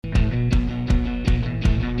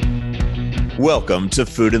Welcome to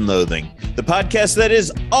Food and Loathing, the podcast that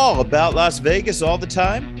is all about Las Vegas all the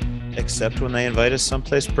time, except when they invite us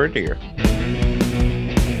someplace prettier.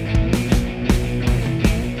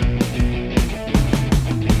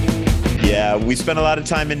 Yeah, we spent a lot of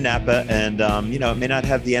time in Napa, and, it may not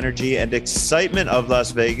have the energy and excitement of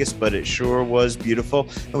Las Vegas, but it sure was beautiful.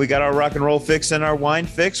 And we got our rock and roll fix and our wine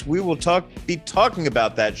fix. We will be talking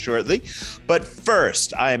about that shortly. But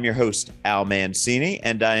first, I am your host, Al Mancini,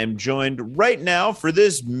 and I am joined right now for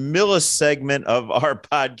this segment of our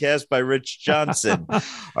podcast by Rich Johnson,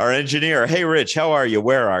 our engineer. Hey, Rich, how are you?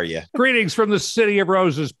 Where are you? Greetings from the City of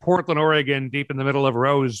Roses, Portland, Oregon, deep in the middle of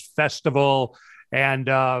Rose Festival, and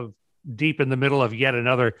deep in the middle of yet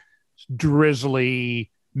another drizzly,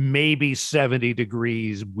 maybe 70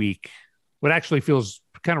 degrees week. What actually feels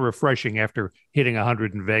kind of refreshing after hitting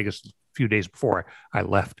 100 in Vegas a few days before I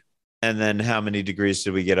left. And then how many degrees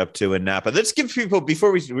did we get up to in Napa? Let's give people,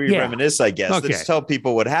 before we reminisce, I guess, okay. Let's tell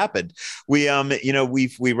people what happened. We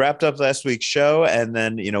wrapped up last week's show, and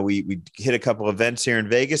then, we hit a couple events here in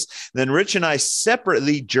Vegas. Then Rich and I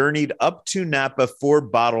separately journeyed up to Napa for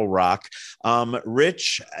Bottle Rock.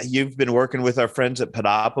 Rich, you've been working with our friends at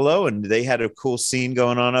Podopolo, and they had a cool scene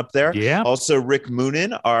going on up there. Yeah. Also, Rick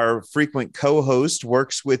Moonen, our frequent co-host,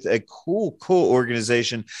 works with a cool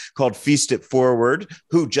organization called Feast It Forward,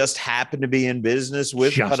 who just happened to be in business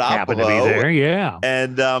with Podopolo. Yeah.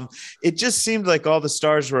 And it just seemed like all the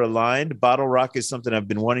stars were aligned. Bottle Rock is something I've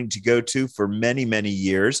been wanting to go to for many, many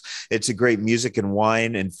years. It's a great music and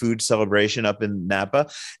wine and food celebration up in Napa.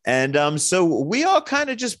 And so we all kind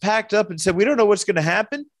of just packed up and said, we don't know what's going to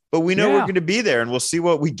happen, but we know we're going to be there and we'll see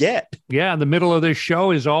what we get. Yeah. In the middle of this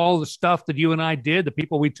show is all the stuff that you and I did, the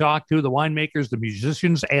people we talked to, the winemakers, the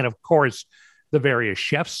musicians, and of course, the various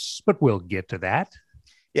chefs, but we'll get to that.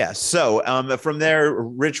 Yeah. So from there,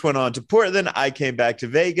 Rich went on to Portland. I came back to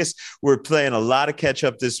Vegas. We're playing a lot of catch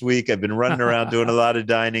up this week. I've been running around doing a lot of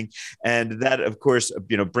dining. And that, of course,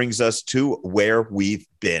 brings us to where we've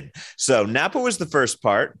been. So Napa was the first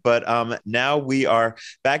part, but now we are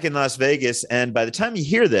back in Las Vegas. And by the time you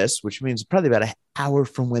hear this, which means probably about an hour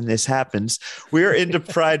from when this happens, we're into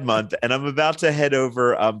Pride Month, and I'm about to head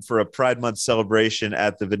over for a Pride Month celebration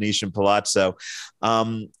at the Venetian Palazzo.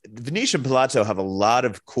 The Venetian Palazzo have a lot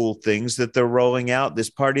of cool things that they're rolling out.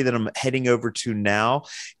 This party that I'm heading over to now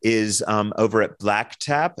is over at Black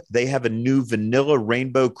Tap. They have a new vanilla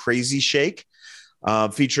rainbow crazy shake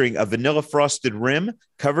featuring a vanilla frosted rim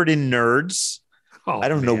covered in nerds. I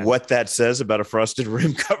don't know what that says about a frosted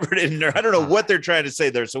rim covered in nerd. I don't know what they're trying to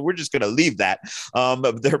say there, so we're just going to leave that.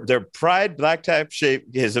 Their Pride Black Tap shape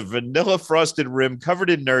is a vanilla frosted rim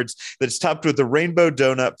covered in nerds that's topped with a rainbow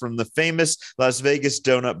donut from the famous Las Vegas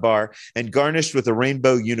Donut Bar and garnished with a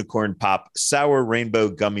rainbow unicorn pop, sour rainbow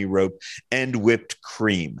gummy rope, and whipped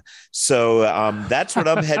cream. So that's what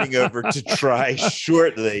I'm heading over to try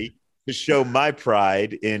shortly, to show my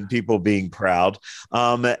pride in people being proud.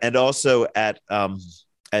 And also at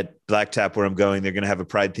Black Tap, where I'm going, they're going to have a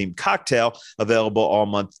Pride themed cocktail available all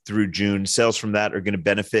month through June. Sales from that are going to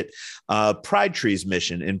benefit Pride Tree's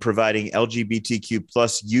mission in providing LGBTQ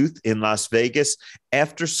plus youth in Las Vegas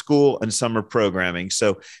after school and summer programming.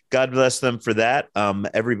 So God bless them for that.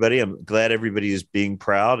 Everybody, I'm glad everybody is being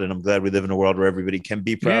proud, and I'm glad we live in a world where everybody can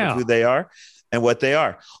be proud of who they are and what they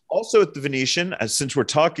are. Also at the Venetian, since we're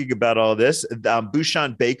talking about all this,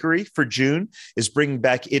 Bouchon Bakery for June is bringing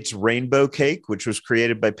back its rainbow cake, which was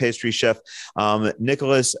created by pastry chef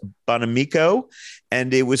Nicholas Bonamico.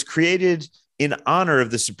 And it was created in honor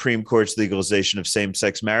of the Supreme Court's legalization of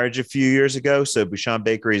same-sex marriage a few years ago. So Bouchon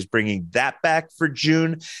Bakery is bringing that back for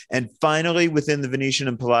June. And finally, within the Venetian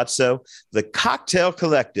and Palazzo, the Cocktail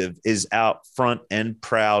Collective is out front and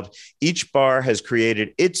proud. Each bar has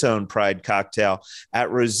created its own Pride cocktail.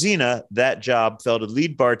 At Rosina, that job fell to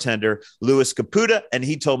lead bartender Louis Caputa, and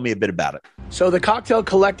he told me a bit about it. So the Cocktail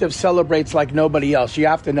Collective celebrates like nobody else. You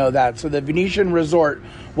have to know that. So the Venetian Resort,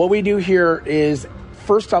 what we do here is,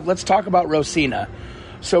 first off, let's talk about Rosina.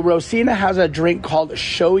 So Rosina has a drink called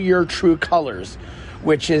Show Your True Colors,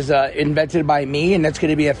 which is invented by me, and it's going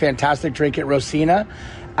to be a fantastic drink at Rosina.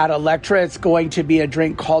 At Electra, it's going to be a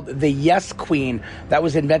drink called the Yes Queen. That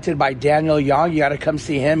was invented by Daniel Young. You got to come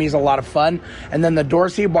see him. He's a lot of fun. And then the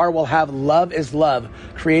Dorsey Bar will have Love is Love,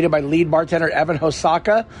 created by lead bartender Evan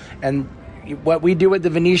Hosaka. And what we do at the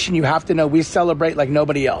Venetian, you have to know, we celebrate like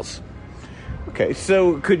nobody else. Okay,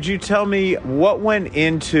 so could you tell me what went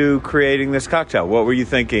into creating this cocktail? What were you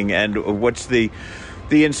thinking, and what's the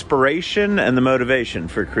the inspiration and the motivation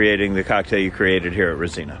for creating the cocktail you created here at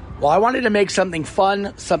Rosina? Well, I wanted to make something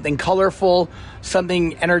fun, something colorful,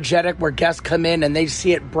 something energetic where guests come in and they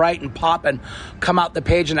see it bright and pop and come out the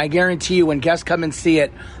page. And I guarantee you when guests come and see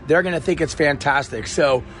it, they're going to think it's fantastic.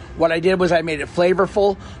 So what I did was I made it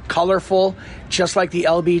flavorful, colorful, just like the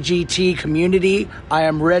LBGT community. I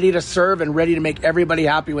am ready to serve and ready to make everybody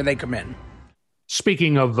happy when they come in.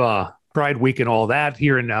 Speaking of Pride Week and all that,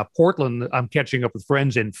 here in Portland, I'm catching up with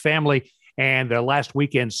friends and family. And last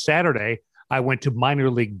weekend, Saturday, I went to minor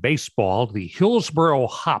league baseball, the Hillsboro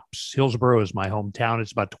Hops. Hillsboro is my hometown.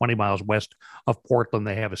 It's about 20 miles west of Portland.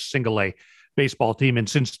 They have a single-A baseball team. And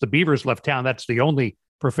since the Beavers left town, that's the only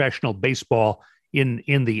professional baseball in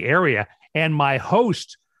the area. And my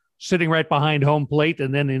host, sitting right behind home plate,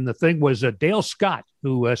 and then in the thing was Dale Scott,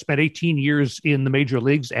 who spent 18 years in the major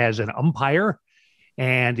leagues as an umpire.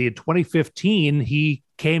 And in 2015, he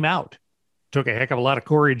came out, took a heck of a lot of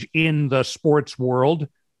courage in the sports world.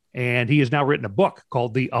 And he has now written a book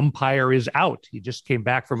called The Umpire Is Out. He just came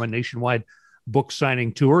back from a nationwide book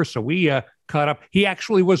signing tour. So we caught up. He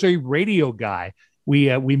actually was a radio guy.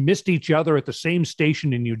 We missed each other at the same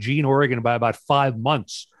station in Eugene, Oregon by about 5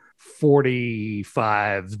 months,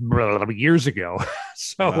 45 years ago.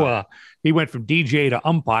 So wow. He went from DJ to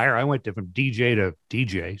umpire. I went from DJ to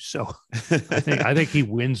DJ. So I think he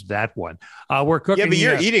wins that one. We're cooking. Yeah, but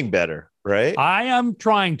you're eating better, right? I am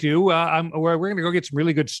trying to. We're going to go get some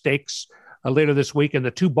really good steaks later this week. And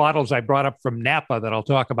the 2 bottles I brought up from Napa that I'll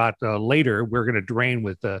talk about later, we're going to drain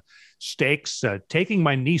with steaks. Taking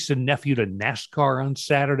my niece and nephew to NASCAR on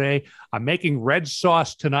Saturday. I'm making red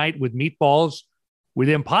sauce tonight with meatballs, with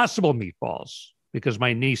Impossible meatballs, because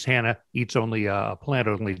my niece Hannah eats only a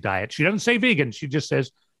plant-only diet. She doesn't say vegan; she just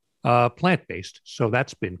says plant-based. So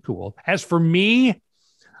that's been cool. As for me,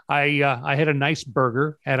 I had a nice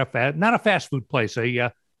burger at not a fast food place,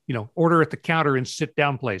 order at the counter and sit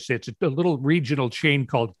down place. It's a little regional chain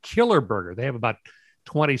called Killer Burger. They have about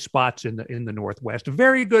 20 spots in the Northwest. A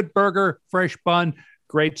very good burger, fresh bun,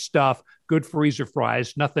 great stuff, good freezer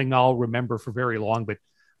fries. Nothing I'll remember for very long,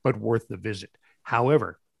 but worth the visit.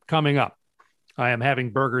 However, coming up, I am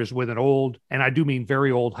having burgers with an old, and I do mean very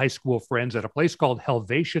old, high school friends at a place called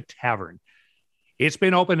Helvetia Tavern. It's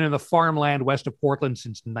been open in the farmland west of Portland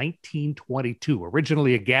since 1922,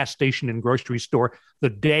 originally a gas station and grocery store. The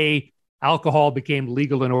day alcohol became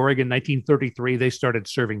legal in Oregon, 1933, they started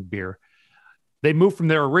serving beer. They moved from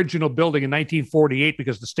their original building in 1948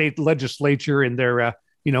 because the state legislature in their,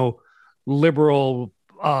 liberal,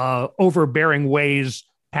 overbearing ways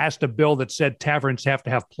passed a bill that said taverns have to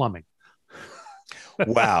have plumbing.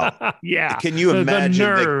 Wow. Yeah. Can you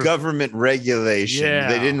imagine the government regulation? Yeah.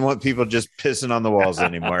 They didn't want people just pissing on the walls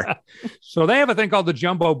anymore. So they have a thing called the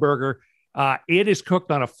Jumbo Burger. It is cooked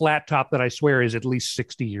on a flat top that I swear is at least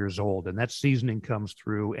 60 years old. And that seasoning comes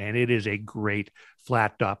through, and it is a great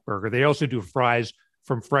flat top burger. They also do fries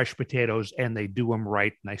from fresh potatoes, and they do them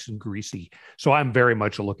right, nice and greasy. So I'm very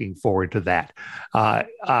much looking forward to that.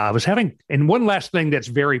 I was having, and one last thing that's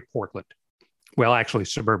very Portland. Well, actually,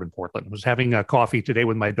 suburban Portland. I was having a coffee today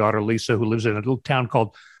with my daughter, Lisa, who lives in a little town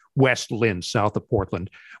called West Lynn, south of Portland.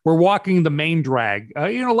 We're walking the main drag.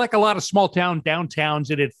 Like a lot of small town downtowns,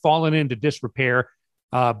 it had fallen into disrepair.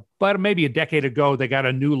 But maybe a decade ago, they got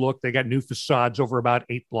a new look. They got new facades over about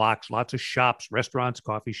 8 blocks, lots of shops, restaurants,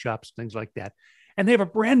 coffee shops, things like that. And they have a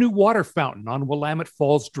brand new water fountain on Willamette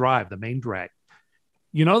Falls Drive, the main drag.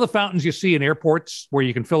 You know the fountains you see in airports where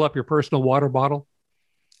you can fill up your personal water bottle?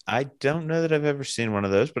 I don't know that I've ever seen one of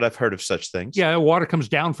those, but I've heard of such things. Yeah, water comes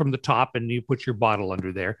down from the top and you put your bottle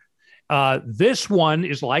under there. This one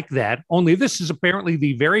is like that, only this is apparently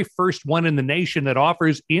the very first one in the nation that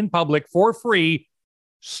offers in public for free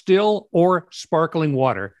still or sparkling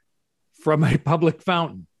water from a public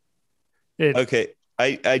fountain. Okay.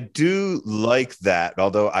 I do like that,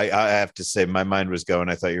 although I have to say my mind was going.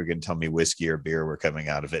 I thought you were going to tell me whiskey or beer were coming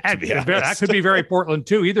out of it, to be honest. That could be very Portland,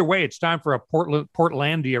 too. Either way, it's time for a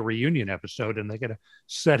Portlandia reunion episode, and they got to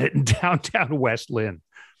set it in downtown West Lynn.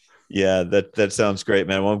 Yeah, that sounds great,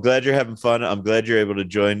 man. Well, I'm glad you're having fun. I'm glad you're able to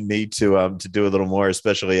join me to do a little more,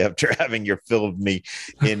 especially after having your fill of me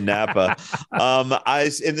in Napa.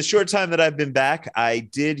 In the short time that I've been back, I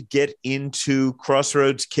did get into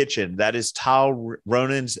Crossroads Kitchen. That is Tal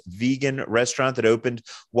Ronen's vegan restaurant that opened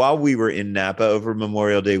while we were in Napa over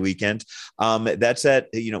Memorial Day weekend. That's at,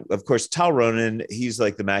 of course, Tal Ronen, he's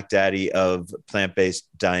like the Mac Daddy of plant-based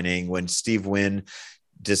dining. When Steve Wynn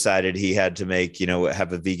decided he had to make,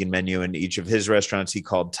 have a vegan menu in each of his restaurants. He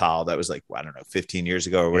called Tal. That was like, I don't know, 15 years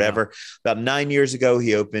ago or whatever. Yeah. About 9 years ago,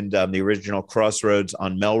 he opened the original Crossroads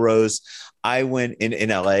on Melrose. I went in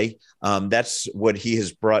LA. That's what he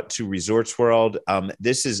has brought to Resorts World.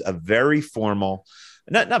 This is a very formal,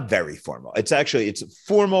 not very formal. It's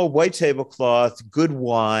formal, white tablecloth, good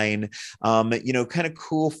wine, kind of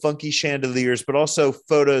cool, funky chandeliers, but also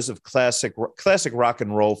photos of classic rock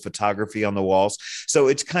and roll photography on the walls. So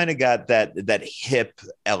it's kind of got that hip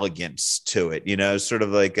elegance to it, sort of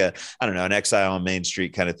like an Exile on Main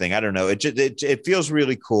Street kind of thing. I don't know. It feels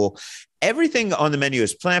really cool. Everything on the menu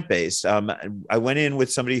is plant-based. I went in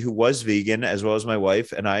with somebody who was vegan, as well as my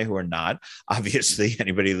wife and I, who are not. Obviously,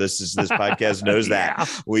 anybody who listens to this podcast knows that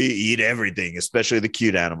we eat everything, especially the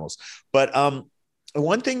cute animals. But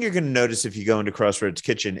one thing you're going to notice if you go into Crossroads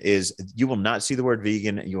Kitchen is you will not see the word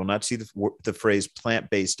vegan. You will not see the phrase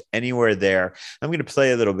plant-based anywhere there. I'm going to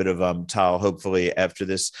play a little bit of Tal, hopefully, after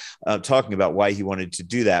this, talking about why he wanted to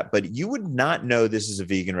do that. But you would not know this is a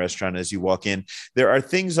vegan restaurant as you walk in. There are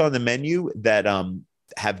things on the menu that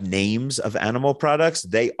have names of animal products.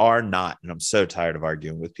 They are not. And I'm so tired of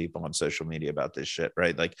arguing with people on social media about this shit,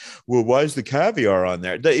 right? Like, well, why is the caviar on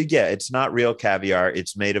there? Yeah, it's not real caviar.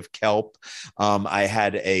 It's made of kelp. I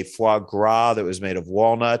had a foie gras that was made of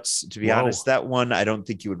walnuts. To be honest, that one, I don't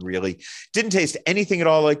think you would didn't taste anything at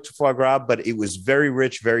all like foie gras, but it was very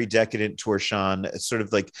rich, very decadent torchon. It's sort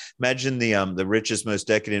of like, imagine the richest, most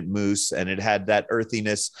decadent mousse, and it had that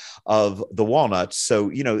earthiness of the walnuts.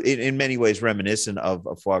 So, in many ways reminiscent of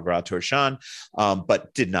a foie gras torchon,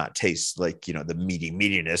 but did not taste like, the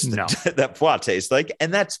meatiness that foie tastes like.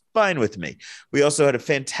 And that's fine with me. We also had a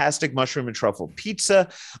fantastic mushroom and truffle pizza,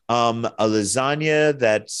 a lasagna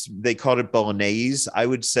they called it bolognese. I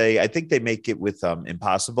think they make it with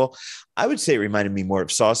Impossible. I would say it reminded me more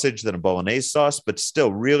of sausage than a bolognese sauce, but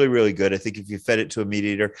still really, really good. I think if you fed it to a meat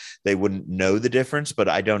eater, they wouldn't know the difference, but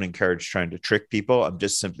I don't encourage trying to trick people. I'm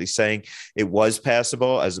just simply saying it was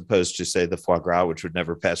passable, as opposed to, say, the foie gras, which would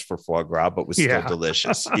never pass for foie gras, but was still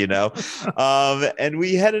delicious, And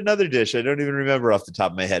we had another dish. I don't even remember off the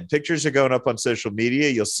top of my head. Pictures are going up on social media.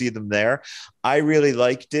 You'll see them there. I really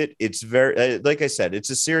liked it. It's very, like I said, it's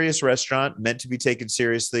a serious restaurant meant to be taken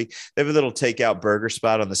seriously. They have a little takeout burger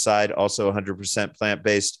spot on the side, also 100%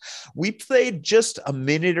 plant-based. We played just a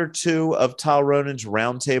minute or two of Tal Ronen's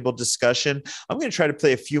roundtable discussion. I'm going to try to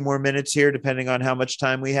play a few more minutes here, depending on how much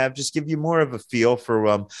time we have, just give you more of a feel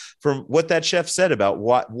for what that chef said about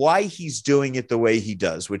why he's doing it the way he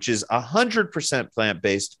does, which is 100%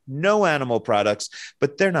 plant-based, no animal products,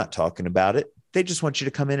 but they're not talking about it. They just want you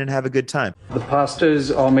to come in and have a good time. The pasta's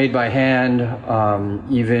all made by hand,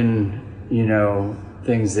 even,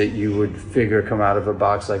 things that you would figure come out of a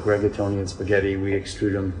box like rigatoni and spaghetti, we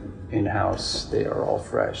extrude them in-house. They are all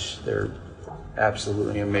fresh. They're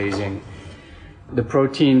absolutely amazing. The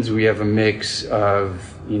proteins, we have a mix of,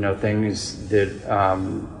 things that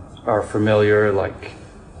are familiar, like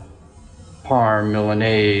parm,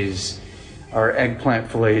 Milanese. Our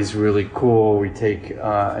eggplant fillet is really cool. We take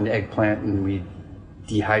an eggplant and we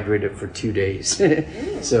dehydrate it for 2 days.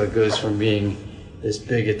 So it goes from being this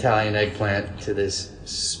big Italian eggplant to this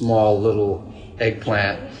small little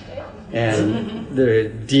eggplant. And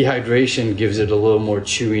the dehydration gives it a little more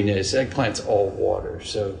chewiness. Eggplant's all water,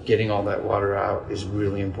 so getting all that water out is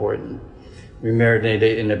really important. We marinate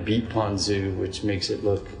it in a beet ponzu, which makes it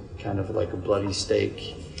look kind of like a bloody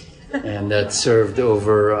steak. And that's served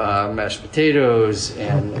over mashed potatoes,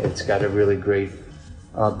 and it's got a really great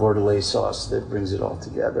bordelaise sauce that brings it all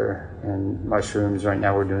together. And mushrooms, right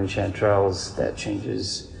now we're doing chanterelles, that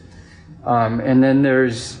changes. And then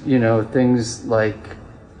there's, things like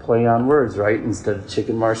play on words, right? Instead of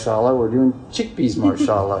chicken marsala, we're doing chickpeas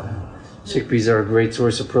marsala. Chickpeas are a great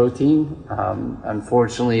source of protein.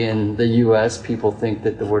 Unfortunately, in the US, people think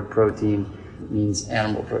that the word protein means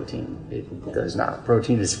animal protein. It does not.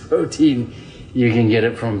 Protein is protein. You can get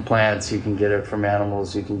it from plants, you can get it from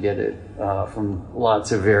animals, you can get it from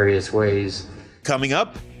lots of various ways. Coming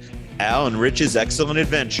up, Al and Rich's excellent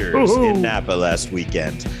adventures in Napa last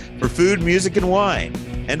weekend for food, music, and wine,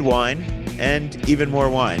 and even more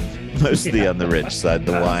wine, mostly on the rich side,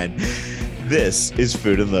 the wine. This is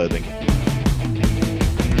Food and Loathing.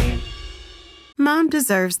 Mom Mom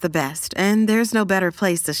deserves the best, and there's no better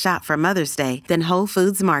place to shop for Mother's Day than Whole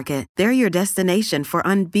Foods Market. They're your destination for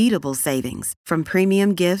unbeatable savings, from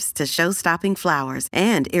premium gifts to show-stopping flowers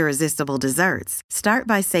and irresistible desserts. Start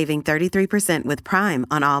by saving 33% with Prime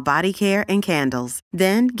on all body care and candles.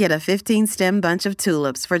 Then get a 15-stem bunch of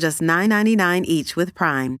tulips for just $9.99 each with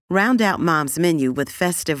Prime. Round out Mom's menu with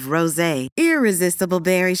festive rosé, irresistible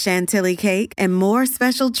berry chantilly cake, and more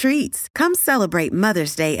special treats. Come celebrate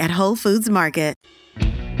Mother's Day at Whole Foods Market.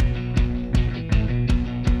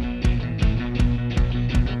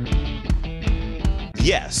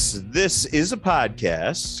 Yes, this is a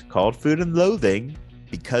podcast called Food and Loathing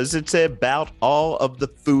because it's about all of the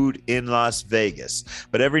food in Las Vegas.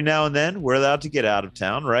 But every now and then, we're allowed to get out of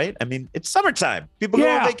town, right? I mean, it's summertime. People go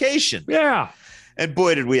on vacation. Yeah. And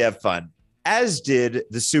boy, did we have fun, as did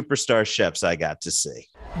the superstar chefs I got to see.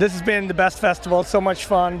 This has been the best festival. So much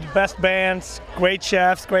fun. Best bands, great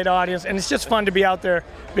chefs, great audience. And it's just fun to be out there,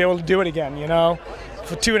 be able to do it again, you know?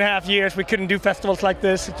 For 2.5 years, we couldn't do festivals like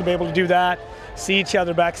this. To be able to do that, see each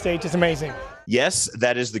other backstage is amazing. Yes,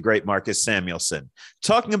 that is the great Marcus Samuelsson.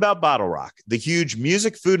 Talking about Bottle Rock, the huge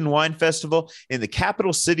music, food, and wine festival in the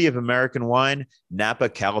capital city of American wine, Napa,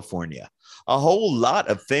 California. A whole lot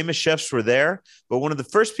of famous chefs were there, but one of the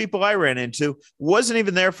first people I ran into wasn't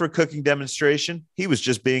even there for a cooking demonstration. He was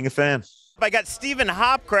just being a fan. I got Stephen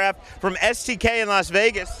Hopcraft from STK in Las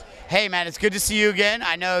Vegas. Hey man, it's good to see you again.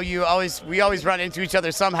 I know we always run into each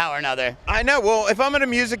other somehow or another. I know. Well, if I'm at a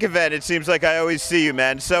music event, it seems like I always see you,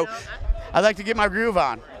 man. So I like to get my groove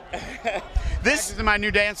on. This is my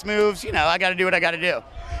new dance moves. You know, I got to do what I got to do.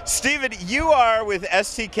 Steven, you are with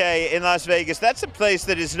STK in Las Vegas. That's a place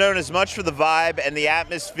that is known as much for the vibe and the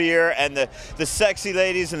atmosphere and the sexy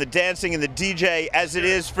ladies and the dancing and the DJ as it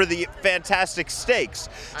is for the fantastic steaks.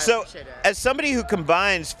 So, as somebody who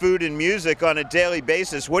combines food and music on a daily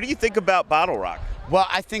basis, what do you think about Bottle Rock? Well,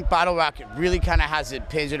 I think Bottle Rock really kind of has it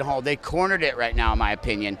pigeonholed. They cornered it right now, in my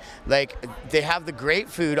opinion. Like, they have the great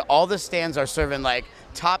food. All the stands are serving, like,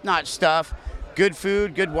 top-notch stuff, good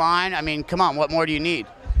food, good wine. I mean, come on, what more do you need?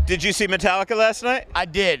 Did you see Metallica last night? I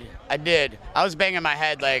did. I was banging my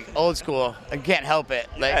head like old school. I can't help it.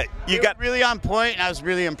 Like you got really on point, and I was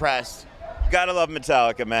really impressed. Gotta love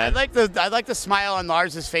Metallica, man. I like the smile on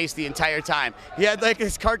Lars's face the entire time. He had like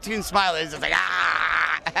his cartoon smile. He was just like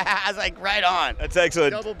ah. I was like right on. That's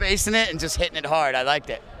excellent. Double bassing it and just hitting it hard. I liked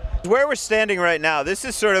it. Where we're standing right now, this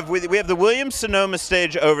is sort of, we have the Williams-Sonoma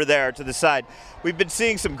stage over there to the side. We've been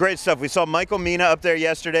seeing some great stuff. We saw Michael Mina up there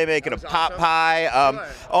yesterday making a pot pie,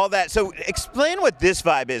 all that. So explain what this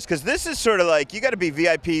vibe is, because this is sort of like, you got to be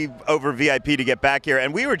VIP over VIP to get back here.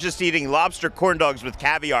 And we were just eating lobster corn dogs with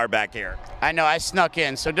caviar back here. I know, I snuck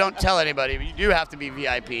in, so don't tell anybody, but you do have to be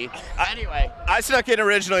VIP. Anyway. I snuck in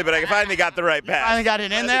originally, but I finally got the right pass. Finally got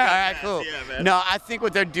it in there? All right, cool. Yeah, man. No, I think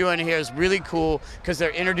what they're doing here is really cool because they're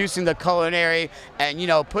introducing the culinary and, you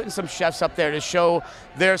know, putting some chefs up there to show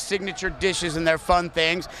their signature dishes and their fun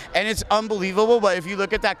things. And it's unbelievable, but if you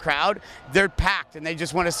look at that crowd, they're packed and they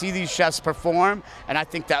just want to see these chefs perform. And I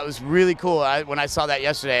think that was really cool. When I saw that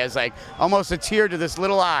yesterday, I was like almost a tear to this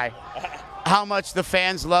little eye. How much the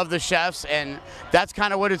fans love the chefs, and that's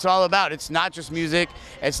kind of what it's all about. It's not just music,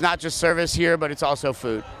 it's not just service here, but it's also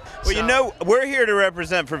food. Well, you know, we're here to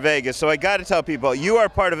represent for Vegas, so I got to tell people, you are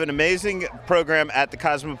part of an amazing program at the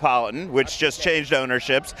Cosmopolitan, which just changed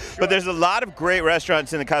ownerships, but there's a lot of great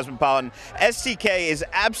restaurants in the Cosmopolitan. STK is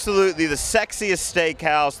absolutely the sexiest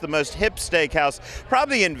steakhouse, the most hip steakhouse,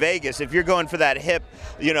 probably in Vegas, if you're going for that hip,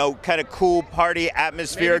 you know, kind of cool party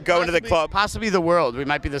atmosphere, going to the club. Possibly the world. We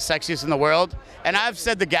might be the sexiest in the world, and I've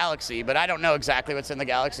said the galaxy, but I don't know exactly what's in the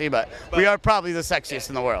galaxy, but we are probably the sexiest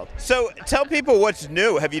in the world. So tell people what's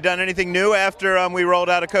new. Have you done anything new after we rolled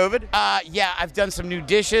out of COVID? Yeah, I've done some new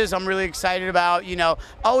dishes I'm really excited about. You know,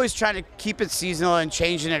 always trying to keep it seasonal and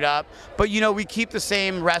changing it up. But, you know, we keep the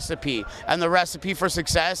same recipe. And the recipe for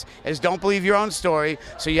success is don't believe your own story.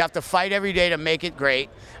 So you have to fight every day to make it great.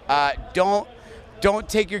 Don't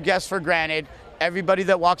take your guests for granted. Everybody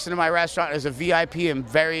that walks into my restaurant is a VIP and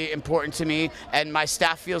very important to me, and my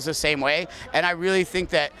staff feels the same way. And I really think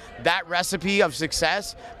that that recipe of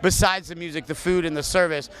success, besides the music, the food, and the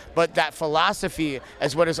service, but that philosophy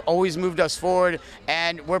is what has always moved us forward.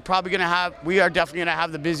 And we are definitely gonna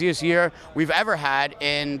have the busiest year we've ever had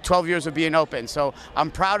in 12 years of being open. So I'm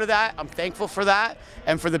proud of that. I'm thankful for that.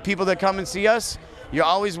 And for the people that come and see us, you're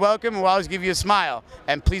always welcome, and we'll always give you a smile.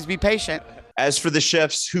 And please be patient. As for the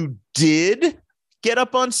chefs who did get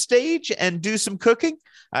up on stage and do some cooking,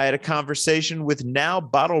 I had a conversation with now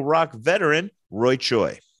Bottle Rock veteran Roy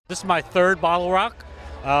Choi. This is my third Bottle Rock.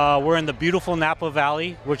 We're in the beautiful Napa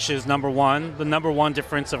Valley, which is number one. The number one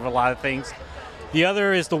difference of a lot of things The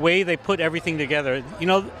other is the way they put everything together. You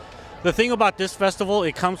know, the thing about this festival,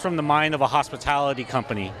 it comes from the mind of a hospitality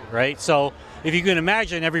company, right? So if you can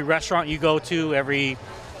imagine every restaurant you go to, every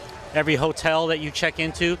hotel that you check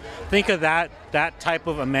into, think of that type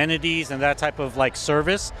of amenities and that type of like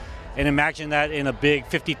service, and imagine that in a big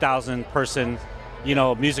 50,000 person, you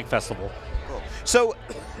know, music festival. So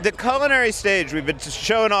the culinary stage, we've been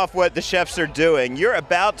showing off what the chefs are doing. You're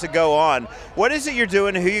about to go on. What is it you're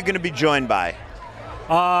doing? Who are you going to be joined by?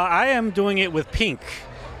 I am doing it with Pink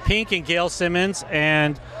and Gail Simmons,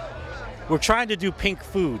 and we're trying to do Pink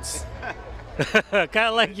foods. Kind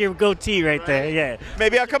of like your goatee right there, yeah.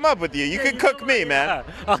 Maybe I'll come up with you. You can cook me, man.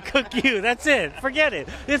 Yeah, I'll cook you. That's it. Forget it.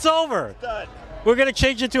 It's over. Done. We're going to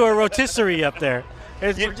change it to a rotisserie up there.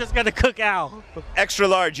 We're just going to cook Al. Extra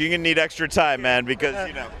large. You're going to need extra time, man, because,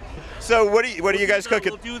 you know. So what are you guys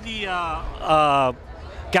cooking? We'll do the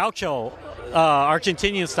gaucho,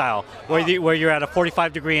 Argentinian style, where you're at a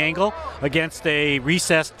 45-degree angle against a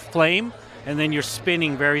recessed flame, and then you're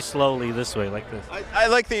spinning very slowly this way, like this. I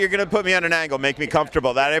like that you're going to put me on an angle, make me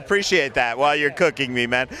comfortable. I appreciate that while you're cooking me,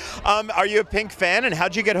 man. Are you a Pink fan, and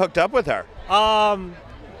how'd you get hooked up with her?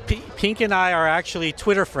 Pink and I are actually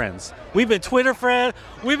Twitter friends. We've been Twitter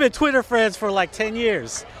friends for like 10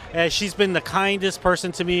 years. And she's been the kindest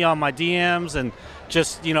person to me on my DMs and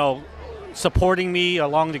just, you know, supporting me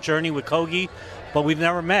along the journey with Kogi. But we've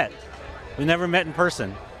never met. We never met in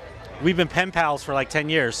person. We've been pen pals for like 10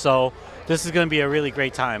 years. So this is going to be a really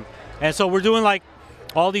great time. And so we're doing like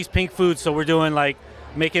all these pink foods. So we're doing like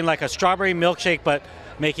making like a strawberry milkshake, but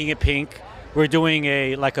making it pink. We're doing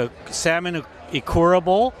a salmon ikura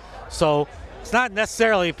bowl. So it's not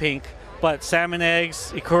necessarily pink, but salmon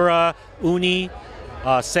eggs, ikura, uni,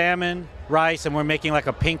 salmon, rice, and we're making like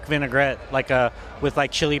a pink vinaigrette, with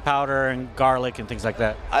like chili powder and garlic and things like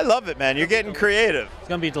that. I love it, man. You're getting creative. It's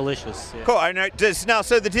gonna be delicious. Yeah. Cool. I know. Now,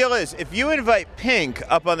 so the deal is, if you invite Pink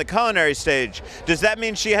up on the culinary stage, does that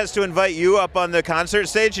mean she has to invite you up on the concert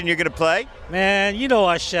stage and you're gonna play? Man, you know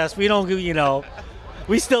us chefs. We don't, you know,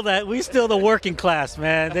 we still the working class,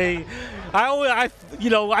 man. I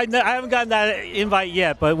haven't gotten that invite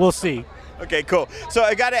yet, but we'll see. Okay, cool. So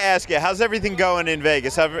I got to ask you, how's everything going in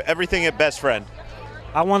Vegas? Everything at Best Friend?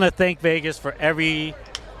 I want to thank Vegas for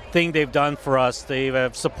everything they've done for us. They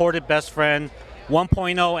have supported Best Friend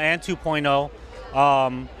 1.0 and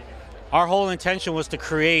 2.0. Our whole intention was to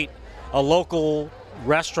create a local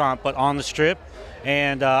restaurant, but on the Strip.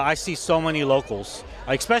 And I see so many locals,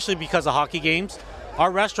 especially because of hockey games. Our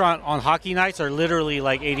restaurant on hockey nights are literally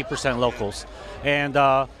like 80% locals. And,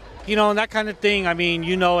 you know, and that kind of thing, I mean,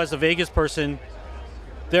 you know, as a Vegas person,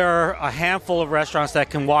 there are a handful of restaurants that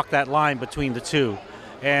can walk that line between the two.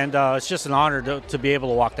 And it's just an honor to be able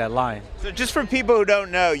to walk that line. So just for people who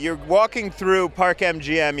don't know, you're walking through Park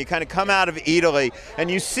MGM, you kind of come out of Italy,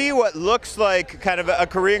 and you see what looks like kind of a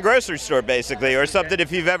Korean grocery store, basically, or something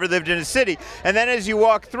if you've ever lived in a city. And then as you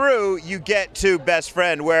walk through, you get to Best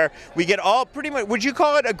Friend, where we get all pretty much, would you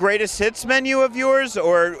call it a greatest hits menu of yours,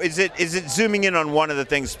 or is it zooming in on one of the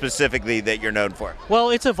things specifically that you're known for?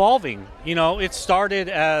 Well, it's evolving. You know, it started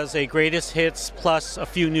as a greatest hits plus a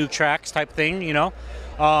few new tracks type thing, you know.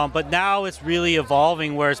 But now it's really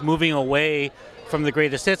evolving where it's moving away from the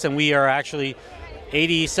greatest hits, and we are actually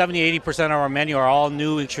 80% of our menu are all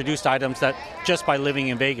new introduced items that just by living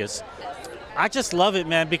in Vegas. I just love it,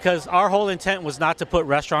 man, because our whole intent was not to put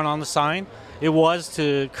restaurant on the sign. It was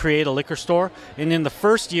to create a liquor store. And in the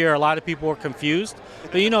first year, a lot of people were confused.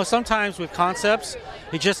 But, you know, sometimes with concepts,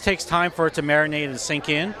 it just takes time for it to marinate and sink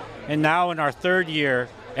in. And now in our third year,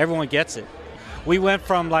 everyone gets it. We went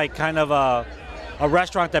from like kind of a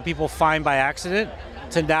restaurant that people find by accident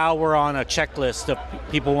to now we're on a checklist of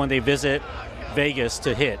people when they visit Vegas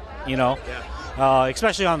to hit, you know,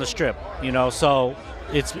 especially on the Strip, you know, so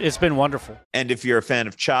it's been wonderful. And if you're a fan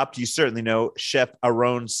of Chopped, you certainly know Chef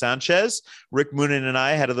Aaron Sanchez. Rick Moonen and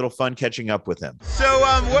I had a little fun catching up with him. So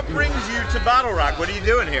what brings you to Bottle Rock? What are you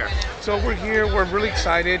doing here? So we're here. We're really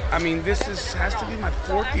excited. I mean, this has to be my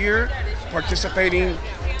 4th year participating.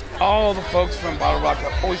 All the folks from Bottle Rock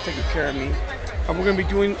have always taken care of me. And we're going to be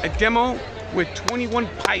doing a demo with 21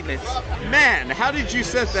 Pilots. Man, how did you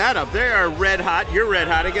set that up? They are red hot. You're red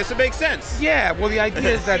hot. I guess it makes sense. Yeah, well, the idea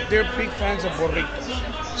is that they're big fans of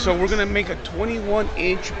burritos. So we're going to make a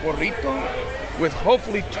 21-inch burrito with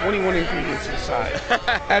hopefully 21 ingredients inside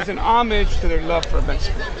as an homage to their love for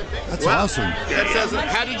Mexico. That's awesome.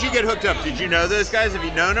 How did you get hooked up? Did you know those guys? Have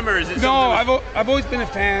you known them, or is it? No, I've always been a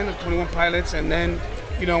fan of 21 Pilots, and then,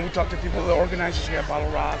 you know, we talked to people, the organizers here at Bottle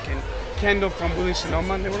Rock, and Kendall from Willie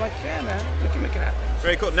Sonoma, and they were like, yeah, man, we can make it happen.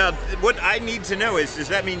 Very cool. Now, what I need to know is, does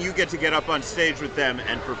that mean you get to get up on stage with them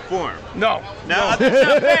and perform? No. That's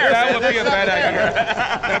not fair. That would be a bad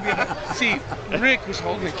idea. See, Rick, who's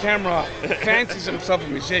holding the camera, fancies himself a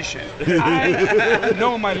musician. I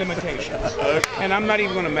know my limitations, and I'm not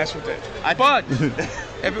even going to mess with it. But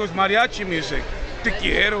if it was mariachi music, te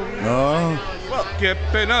quiero, qué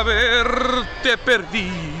pena verte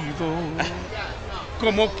perdido,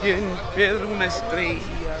 como quien pierde una estrella.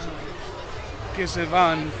 Que se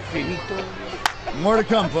van finito. More to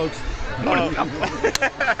come, folks. More to come.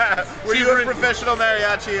 Were you a professional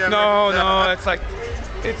mariachi ever? No.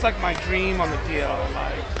 It's like my dream on the deal.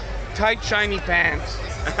 Like tight, shiny pants,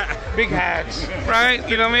 big hats, right?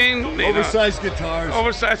 You know what I mean? Oversized guitars.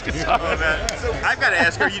 Oversized guitars. So I've got to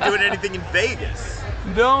ask, are you doing anything in Vegas?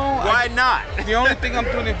 No. Why not? The only thing I'm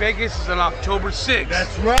doing in Vegas is on October 6th.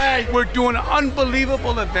 That's right. We're doing an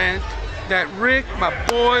unbelievable event that Rick, my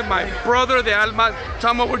boy, my brother, the Alma,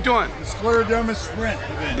 tell them what we're doing. The Scleroderma Sprint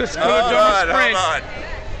event. The Scleroderma Sprint. Hold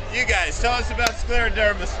on. You guys, tell us about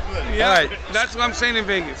Scleroderma Sprint. Yeah, All right. That's what I'm saying in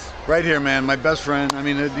Vegas. Right here, man, my best friend. I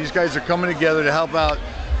mean, these guys are coming together to help out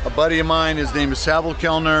a buddy of mine. His name is Savile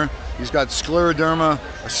Kellner. He's got scleroderma,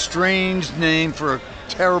 a strange name for a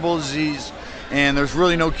terrible disease, and there's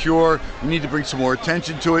really no cure. We need to bring some more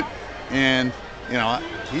attention to it, and you know,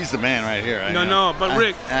 he's the man right here. But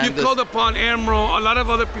Rick, you called upon Emerald, a lot of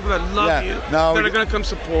other people that love you, that are going to come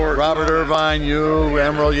support. Robert Irvine, you,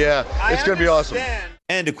 Emerald, it's going to be awesome.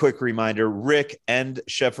 And a quick reminder, Rick and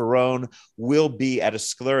Chef Aarón will be at a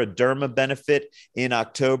scleroderma benefit in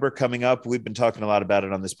October coming up. We've been talking a lot about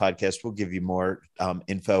it on this podcast. We'll give you more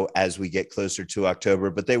info as we get closer to October,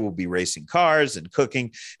 but they will be racing cars and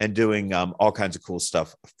cooking and doing all kinds of cool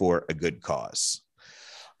stuff for a good cause.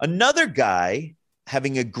 Another guy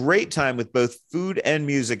having a great time with both food and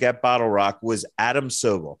music at Bottle Rock was Adam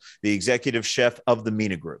Sobel, the executive chef of the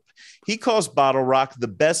Mina Group. He calls Bottle Rock the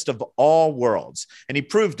best of all worlds, and he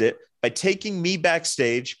proved it by taking me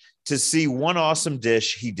backstage to see one awesome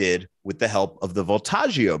dish he did with the help of the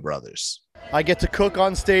Voltaggio brothers. I get to cook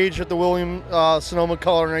on stage at the William Sonoma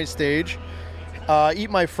Culinary Stage, eat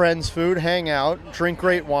my friends' food, hang out, drink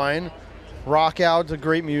great wine, rock out to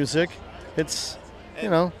great music. It's,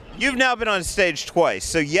 You've now been on stage twice.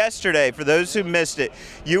 So yesterday, for those who missed it,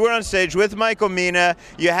 you were on stage with Michael Mina.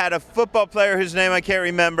 You had a football player whose name I can't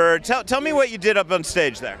remember. Tell me what you did up on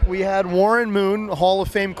stage there. We had Warren Moon, Hall of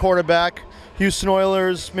Fame quarterback, Houston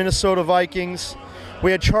Oilers, Minnesota Vikings.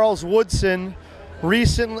 We had Charles Woodson,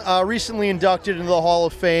 recently inducted into the Hall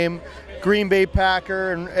of Fame, Green Bay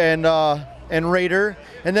Packer and Raider.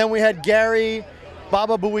 And then we had Gary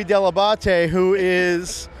Baba Booey Delabate, who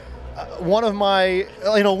is one of my,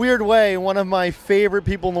 in a weird way, one of my favorite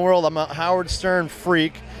people in the world. I'm a Howard Stern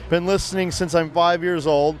freak. Been listening since I'm 5 years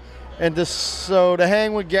old. And to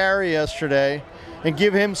hang with Gary yesterday and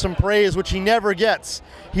give him some praise, which he never gets.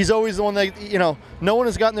 He's always the one that, no one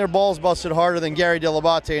has gotten their balls busted harder than Gary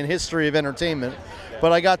Delabate in history of entertainment.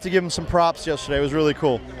 But I got to give him some props yesterday. It was really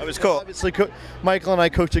cool. That was cool. Obviously, Michael and I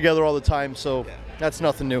cook together all the time, so that's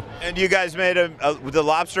nothing new. And you guys made the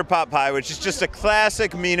lobster pot pie, which is just a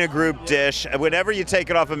classic Mina Group dish. Whenever you take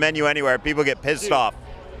it off a menu anywhere, people get pissed off.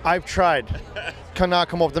 I've tried. Cannot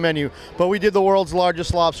come off the menu. But we did the world's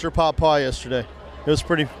largest lobster pot pie yesterday. It was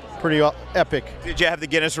pretty epic. Did you have the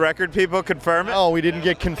Guinness record people confirm it? Oh, we didn't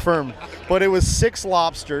get confirmed. But it was 6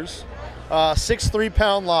 lobsters, 6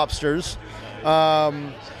 3-pound lobsters.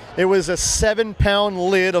 It was a 7-pound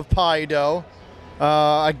lid of pie dough.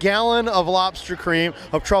 A gallon of lobster cream,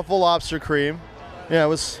 of truffle lobster cream. Yeah, it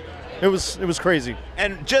was crazy.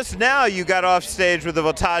 And just now you got off stage with the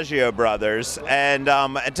Voltaggio brothers, and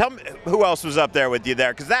tell me who else was up there with you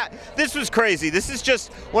there, because this was crazy. This is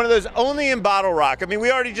just one of those only in Bottle Rock. I mean,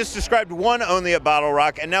 we already just described one only at Bottle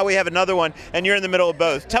Rock, and now we have another one, and you're in the middle of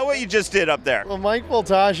both. Tell what you just did up there. Well, Mike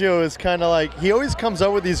Voltaggio is kind of like, he always comes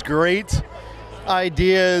up with these great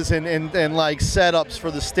ideas and like setups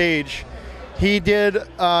for the stage. He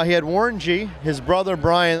had Warren G, his brother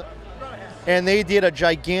Brian, and they did a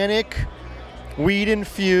gigantic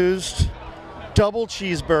weed-infused double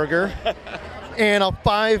cheeseburger and a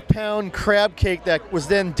 5-pound crab cake that was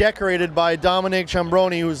then decorated by Dominic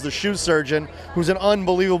Ciambroni, who's the shoe surgeon, who's an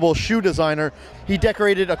unbelievable shoe designer. He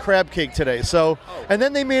decorated a crab cake today. And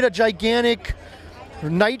then they made a gigantic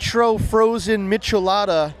nitro frozen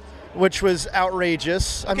michelada, which was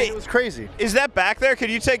outrageous. I mean, it was crazy. Is that back there? Could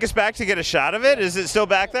you take us back to get a shot of it? Is it still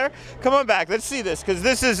back there? Come on back. Let's see this, because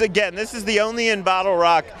this is the only in Bottle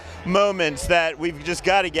Rock moments that we've just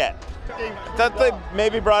got to get. Thought they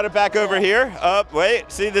maybe brought it back over here. Oh,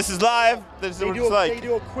 wait, see, this is live. This is what it's like. They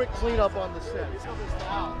do a quick cleanup on the set.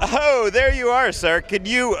 Oh, there you are, sir. Could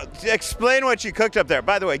you explain what you cooked up there?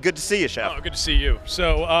 By the way, good to see you, Chef. Oh, good to see you.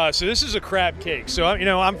 So this is a crab cake. So,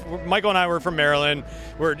 Michael and I were from Maryland.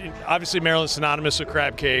 We're obviously Maryland's synonymous with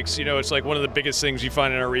crab cakes. It's like one of the biggest things you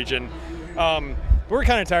find in our region. We're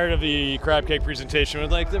kind of tired of the crab cake presentation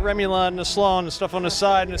with like the remoulade and the slaw and the stuff on the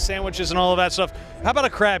side and the sandwiches and all of that stuff. How about a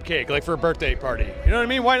crab cake, like for a birthday party? You know what I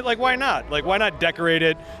mean? Why not? Like, why not decorate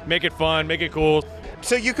it, make it fun, make it cool?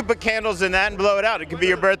 So you could put candles in that and blow it out. It could be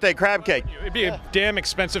your birthday crab cake. It'd be a damn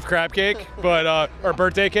expensive crab cake, but or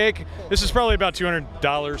birthday cake. This is probably about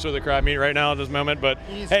 $200 for the crab meat right now at this moment. But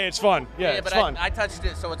hey, it's fun. Yeah, it's fun. I touched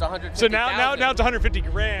it, so it's $150,000. So now it's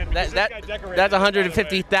 $150,000. That's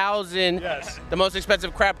 $150,000. Yes. The most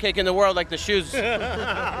expensive crab cake in the world, like the shoes.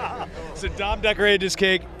 So Dom decorated this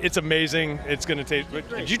cake. It's amazing. It's gonna taste.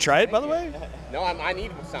 Did you try it, by the way? No, I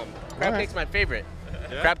need some. Crab cake's my favorite.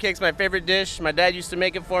 Yeah. Crab cake's my favorite dish. My dad used to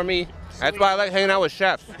make it for me. That's why I like hanging out with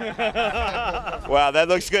chefs. Wow, that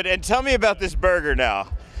looks good. And tell me about this burger now.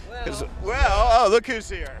 Oh, look who's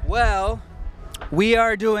here. Well, we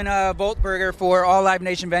are doing a Volt Burger for all Live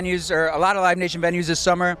Nation venues, or a lot of Live Nation venues this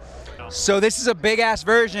summer. So this is a big-ass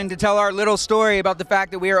version to tell our little story about the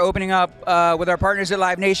fact that we are opening up with our partners at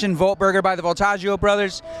Live Nation, Volt Burger by the Voltaggio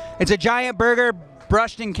brothers. It's a giant burger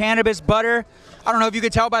brushed in cannabis butter. I don't know if you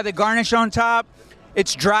could tell by the garnish on top.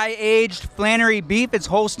 It's dry-aged Flannery beef. It's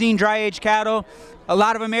Holstein dry-aged cattle. A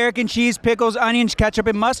lot of American cheese, pickles, onions, ketchup,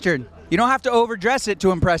 and mustard. You don't have to overdress it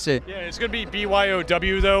to impress it. Yeah, it's going to be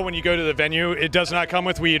BYOW, though, when you go to the venue. It does not come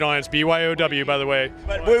with weed on it. It's BYOW, by the way.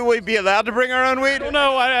 But will we be allowed to bring our own weed?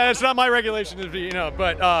 No, it's not my regulation,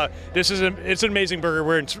 but it's an amazing burger.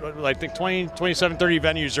 We're in, I think, 27, 30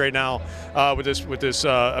 venues right now with this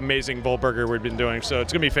amazing Volt Burger we've been doing. So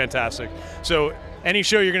it's going to be fantastic. So any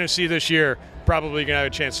show you're going to see this year, probably going to have a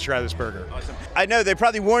chance to try this burger. Awesome. I know they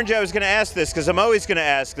probably warned you I was going to ask this because I'm always going to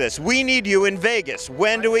ask this. We need you in Vegas.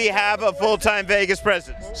 When do we have a full-time Vegas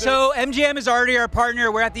presence? So MGM is already our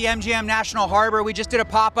partner. We're at the MGM National Harbor. We just did a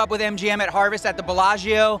pop-up with MGM at Harvest at the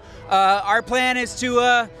Bellagio. Our plan is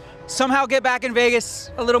to somehow get back in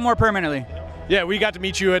Vegas a little more permanently. Yeah, we got to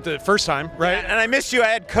meet you at the first time, right? Yeah, and I missed you. I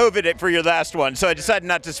had COVID for your last one, so I decided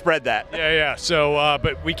not to spread that. Yeah. So,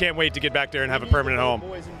 but we can't wait to get back there and have a permanent home.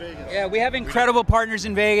 Yeah, we have incredible partners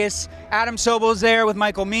in Vegas. Adam Sobel's there with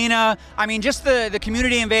Michael Mina. I mean, just the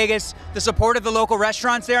community in Vegas, the support of the local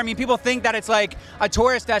restaurants there. I mean, people think that it's like a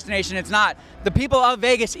tourist destination. It's not. The people of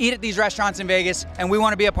Vegas eat at these restaurants in Vegas, and we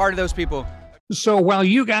want to be a part of those people. So while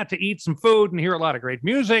you got to eat some food and hear a lot of great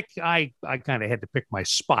music, I kind of had to pick my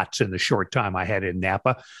spots in the short time I had in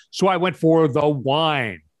Napa. So I went for the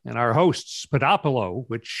wine. And our hosts, Podopolo,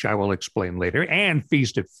 which I will explain later, and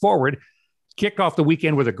Feast It Forward, kicked off the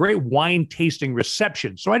weekend with a great wine tasting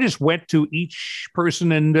reception. So I just went to each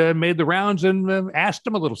person and made the rounds and asked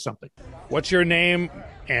them a little something. What's your name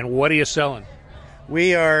and what are you selling?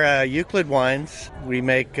 We are Euclid Wines. We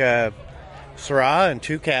make Syrah and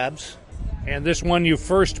 2 cabs. And this one you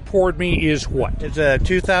first poured me is what? It's a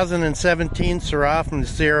 2017 Syrah from the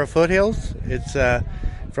Sierra Foothills. It's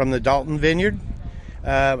from the Dalton Vineyard.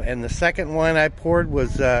 And the second one I poured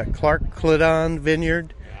was Clark Clydon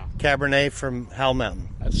Vineyard Cabernet from Howell Mountain.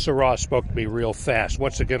 That Syrah spoke to me real fast.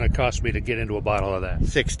 What's it going to cost me to get into a bottle of that?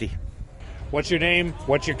 $60. What's your name,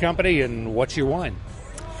 what's your company, and what's your wine?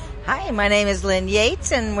 Hi, my name is Lynn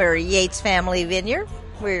Yates, and we're Yates Family Vineyard.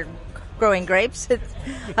 We're growing grapes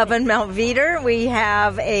up in Mount Veeder. We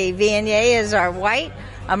have a Viognier as our white,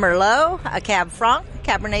 a Merlot, a Cab Franc,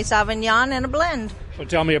 Cabernet Sauvignon, and a blend. So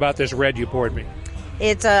tell me about this red you poured me.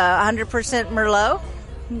 It's a 100% Merlot,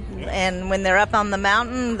 and when they're up on the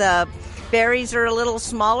mountain, the berries are a little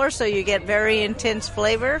smaller, so you get very intense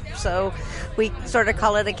flavor. So we sort of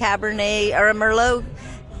call it a Cabernet or a Merlot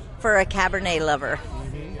for a Cabernet lover.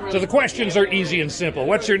 So the questions are easy and simple.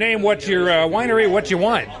 What's your name? What's your winery? What's your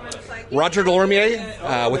wine? Roger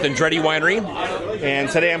Delormier with Andretti Winery, and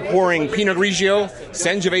today I'm pouring Pinot Grigio,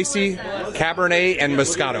 Sangiovese, Cabernet, and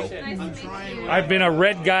Moscato. I've been a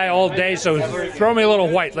red guy all day, so throw me a little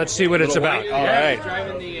white. Let's see what it's about. All right.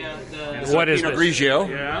 What is Pinot this? Grigio.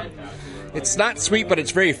 Yeah. It's not sweet, but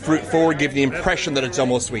it's very fruit forward, give the impression that it's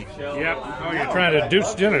almost sweet. Yep. Oh, you're trying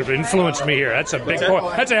to influence me here. That's a big pour.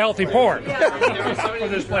 That's a healthy pour for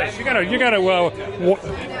this place. You gotta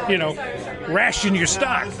ration your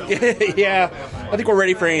stock. Yeah. I think we're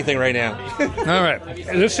ready for anything right now. All right.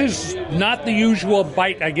 This is not the usual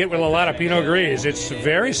bite I get with a lot of Pinot Gris. It's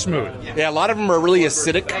very smooth. Yeah, a lot of them are really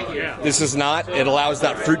acidic. This is not. It allows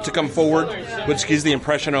that fruit to come forward, which gives the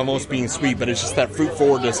impression of almost being sweet, but it's just that fruit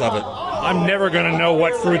forwardness of it. I'm never going to know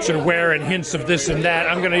what fruits are where and hints of this and that.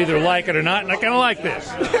 I'm going to either like it or not, and I kind of like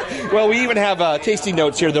this. Well, we even have tasting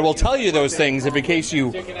notes here that will tell you those things if in case you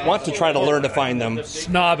want to try to learn to find them.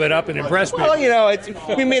 Snob it up and impress people.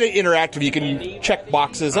 Well, we made it interactive. You can check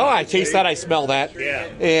boxes. Oh, I taste that. I smell that. Yeah.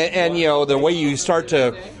 And the way you start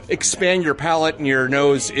to expand your palate and your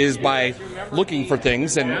nose is by looking for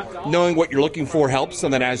things, and knowing what you're looking for helps.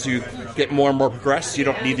 And then as you get more and more progressed, you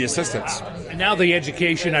don't need the assistance. And now the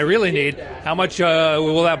education I really need. How much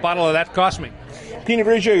will that bottle of that cost me? Pinot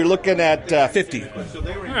Grigio, you're looking at 50.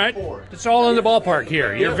 All right. It's all in the ballpark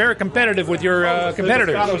here. You're very competitive with your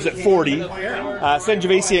competitors. Moscato's at 40.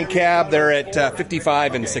 Sangiovese and Cab, they're at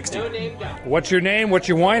 55 and 60. What's your name? What's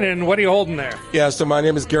your wine? And what are you holding there? Yeah, so my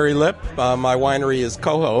name is Gary Lipp. My winery is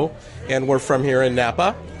Coho, and we're from here in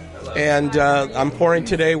Napa. And I'm pouring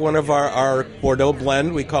today one of our Bordeaux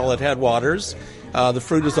blend. We call it Headwaters. The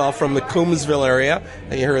fruit is all from the Coombsville area,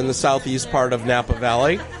 here in the southeast part of Napa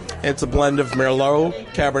Valley. It's a blend of Merlot,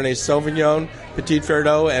 Cabernet Sauvignon, Petit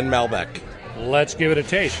Verdot, and Malbec. Let's give it a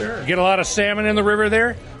taste. Sure. Get a lot of salmon in the river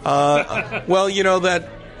there? Well, that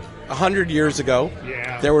 100 years ago,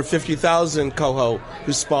 there were 50,000 coho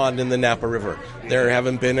who spawned in the Napa River. There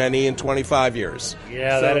haven't been any in 25 years.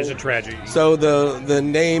 Yeah, that is a tragedy. So the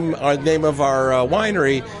name of our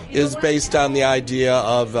winery is based on the idea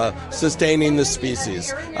of sustaining the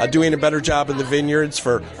species, doing a better job in the vineyards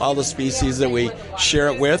for all the species that we share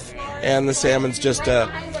it with, and the salmon's just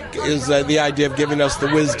is the idea of giving us the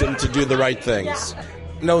wisdom to do the right things.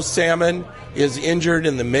 No salmon is injured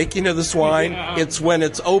in the making of this wine. It's when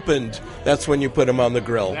it's opened, that's when you put them on the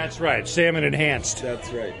grill. That's right, salmon enhanced.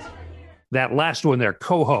 That's right. That last one there,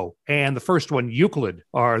 Coho, and the first one, Euclid,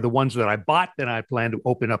 are the ones that I bought, and I plan to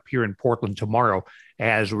open up here in Portland tomorrow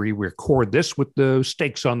as we record this with the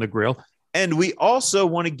steaks on the grill. And we also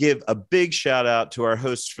want to give a big shout out to our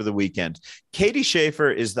hosts for the weekend. Katie Schaefer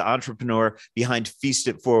is the entrepreneur behind Feast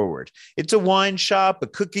It Forward. It's a wine shop, a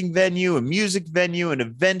cooking venue, a music venue, an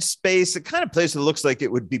event space, the kind of place that looks like it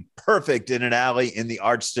would be perfect in an alley in the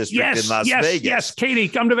Arts District in Las Vegas. Yes, Katie,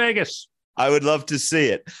 come to Vegas. I would love to see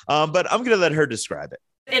it, but I'm going to let her describe it.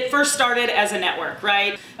 It first started as a network,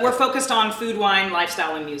 right? We're focused on food, wine,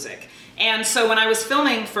 lifestyle, and music. And so when I was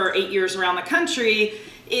filming for 8 years around the country,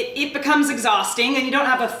 it becomes exhausting and you don't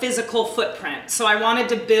have a physical footprint. So I wanted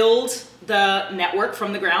to build the network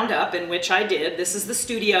from the ground up, in which I did. This is the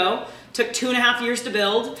studio. Took 2.5 years to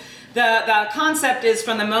build. The concept is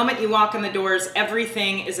from the moment you walk in the doors,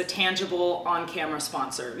 everything is a tangible on-camera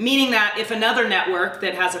sponsor. Meaning that if another network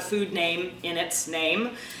that has a food name in its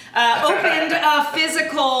name opened a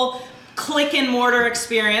physical click and mortar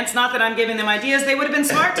experience, not that I'm giving them ideas, they would have been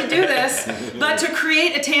smart to do this, but to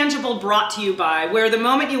create a tangible brought to you by, where the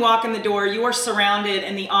moment you walk in the door, you are surrounded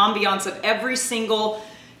in the ambiance of every single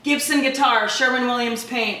Gibson guitar, Sherwin-Williams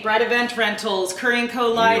paint, Bright Event Rentals, Curry & Co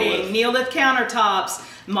lighting, Neolith countertops,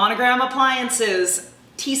 Monogram appliances,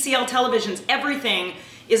 TCL televisions, everything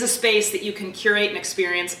is a space that you can curate and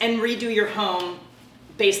experience and redo your home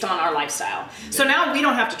based on our lifestyle. So now we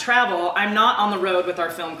don't have to travel. I'm not on the road with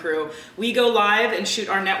our film crew. We go live and shoot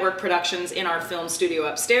our network productions in our film studio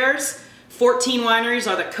upstairs. 14 wineries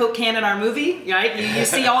are the Coke can in our movie, right? You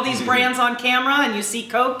see all these brands on camera, and you see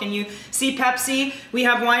Coke and you see Pepsi. We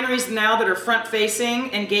have wineries now that are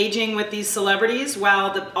front-facing, engaging with these celebrities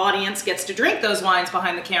while the audience gets to drink those wines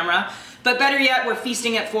behind the camera. But better yet, we're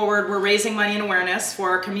feasting it forward. We're raising money and awareness for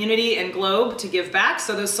our community and globe to give back.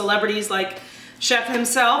 So those celebrities like Chef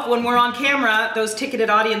himself, when we're on camera, those ticketed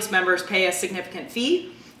audience members pay a significant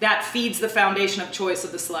fee. That feeds the foundation of choice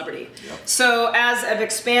of the celebrity. Yep. So as I've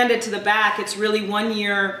expanded to the back, it's really one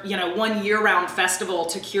year-round festival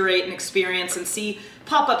to curate and experience and see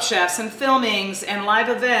pop-up chefs and filmings and live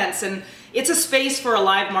events. And it's a space for a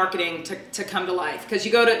live marketing to come to life. Because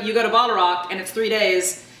you go to Bottle Rock and it's 3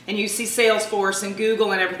 days and you see Salesforce and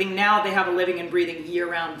Google and everything. Now they have a living and breathing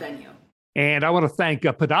year-round venue. And I want to thank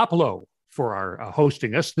Podopolo for our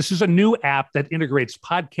hosting us. This is a new app that integrates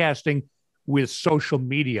podcasting with social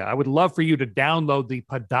media. I would love for you to download the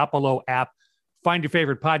Podopolo app, find your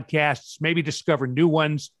favorite podcasts, maybe discover new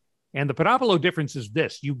ones. And the Podopolo difference is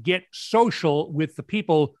this: you get social with the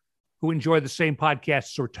people who enjoy the same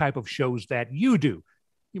podcasts or type of shows that you do.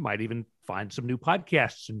 You might even find some new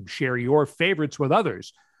podcasts and share your favorites with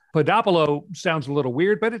others. Podopolo sounds a little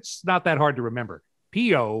weird, but it's not that hard to remember.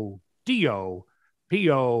 Podopolo.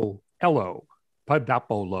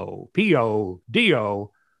 Podopolo,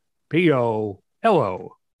 Podopolo.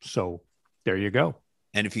 So there you go.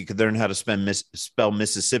 And if you could learn how to spell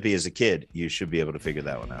Mississippi as a kid, you should be able to figure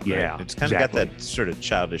that one out. Yeah, right? It's kind of got that sort of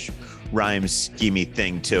childish rhyme schemey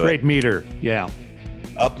thing to it. Great meter. Yeah.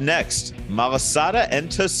 Up next, Malasada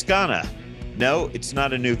and Toscana. No, it's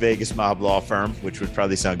not a new Vegas mob law firm, which would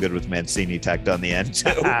probably sound good with Mancini tacked on the end,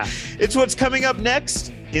 too. It's what's coming up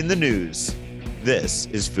next in the news. This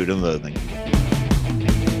is Food and Loathing.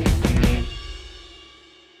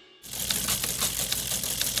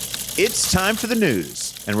 It's time for the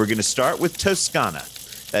news, and we're going to start with Toscana.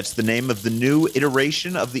 That's the name of the new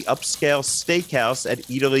iteration of the upscale steakhouse at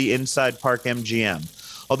Italy inside Park MGM.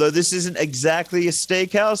 Although this isn't exactly a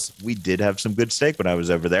steakhouse, we did have some good steak when I was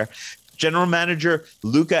over there. General Manager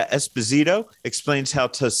Luca Esposito explains how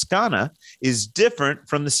Toscana is different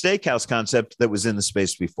from the steakhouse concept that was in the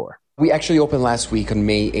space before. We actually opened last week on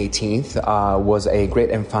May 18th. Was a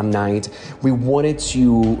great and fun night. We wanted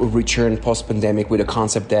to return post-pandemic with a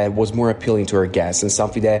concept that was more appealing to our guests and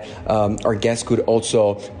something that our guests could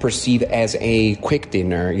also perceive as a quick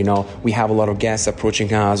dinner. You know, we have a lot of guests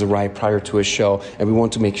approaching us right prior to a show, and we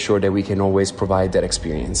want to make sure that we can always provide that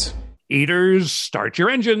experience. Eaters, start your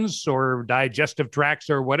engines or digestive tracts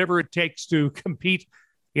or whatever it takes to compete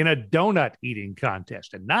in a donut eating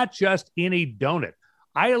contest. And not just any donut.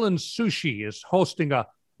 Island Sushi is hosting a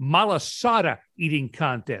malasada eating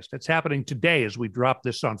contest. It's happening today as we drop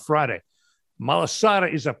this on Friday.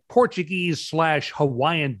 Malasada is a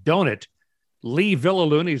Portuguese/Hawaiian donut. Lee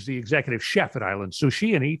Villaluna is the executive chef at Island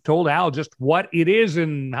Sushi, and he told Al just what it is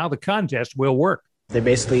and how the contest will work. They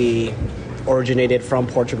basically originated from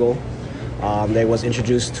Portugal. They was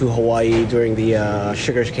introduced to Hawaii during the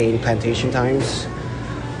sugarcane plantation times.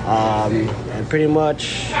 And pretty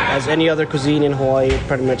much, as any other cuisine in Hawaii,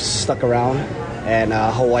 pretty much stuck around. And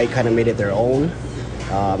Hawaii kind of made it their own.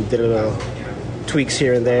 Did a little tweaks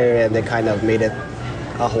here and there, and they kind of made it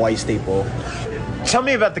a Hawaii staple. Tell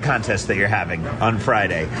me about the contest that you're having on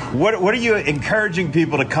Friday. What are you encouraging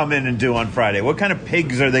people to come in and do on Friday? What kind of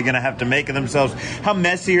pigs are they going to have to make of themselves? How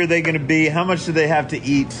messy are they going to be? How much do they have to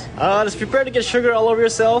eat? Just prepare to get sugar all over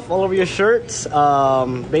yourself, all over your shirts.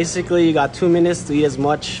 Basically, you got 2 minutes to eat as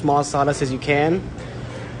much malasadas as you can.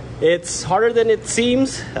 It's harder than it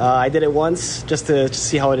seems. I did it once just to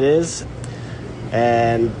see how it is.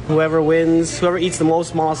 And whoever eats the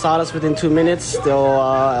most malasadas within 2 minutes,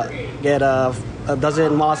 they'll get a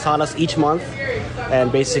dozen malasadas each month.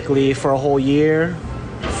 And basically, for a whole year,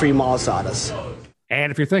 free malasadas.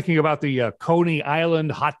 And if you're thinking about the Coney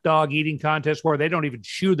Island hot dog eating contest where they don't even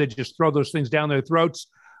chew, they just throw those things down their throats,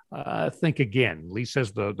 think again. Lee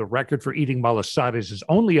says the record for eating malasadas is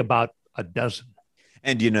only about a dozen.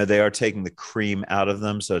 And, you know, they are taking the cream out of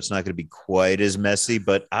them, so it's not going to be quite as messy.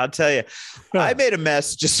 But I'll tell you, I made a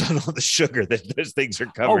mess just on all the sugar that those things are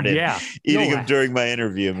covered in. Eating them during my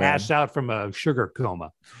interview, man. Pass out from a sugar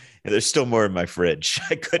coma. And there's still more in my fridge.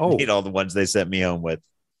 I couldn't eat all the ones they sent me home with.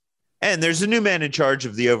 And there's a new man in charge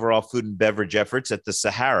of the overall food and beverage efforts at the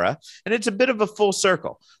Sahara, and it's a bit of a full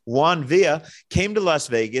circle. Juan Villa came to Las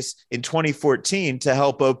Vegas in 2014 to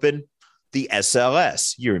help open the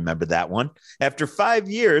SLS. You remember that one. After 5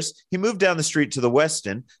 years, he moved down the street to the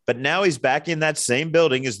Westin, but now he's back in that same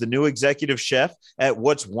building as the new executive chef at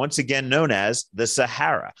what's once again known as the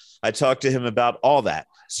Sahara. I talked to him about all that,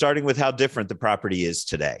 starting with how different the property is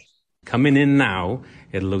today. Coming in now,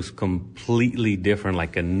 it looks completely different,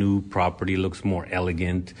 like a new property. It looks more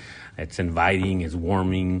elegant. It's inviting, it's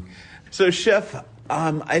warming. So, Chef,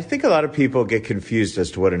 I think a lot of people get confused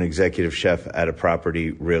as to what an executive chef at a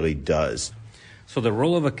property really does. So the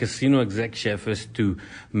role of a casino exec chef is to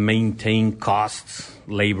maintain costs,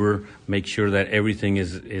 labor, make sure that everything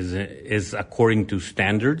is according to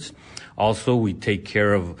standards. Also, we take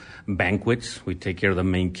care of banquets. We take care of the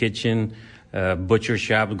main kitchen, butcher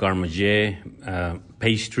shop, garde-manger,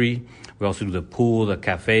 pastry. We also do the pool, the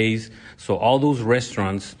cafes. So all those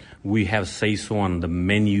restaurants, we have say-so on the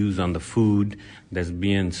menus, on the food that's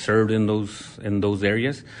being served in those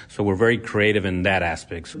areas. So we're very creative in that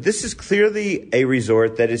aspect. This is clearly a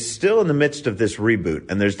resort that is still in the midst of this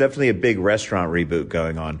reboot, and there's definitely a big restaurant reboot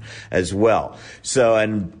going on as well. So,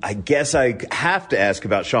 and I guess I have to ask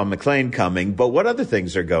about Sean McLean coming, but what other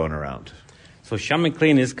things are going around? So Sean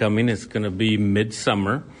McLean is coming. It's going to be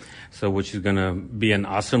midsummer, which is going to be an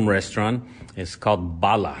awesome restaurant. It's called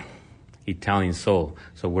Bala, Italian Soul.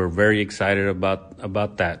 So we're very excited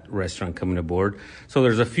about that restaurant coming aboard. So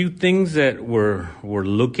there's a few things that we're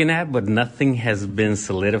looking at, but nothing has been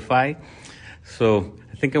solidified. So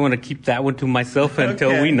I think I want to keep that one to myself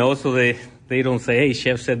until we know, so they they don't say, hey,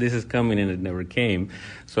 chef said this is coming, and it never came.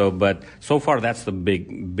 But so far, that's the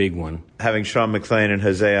big one. Having Sean McClain and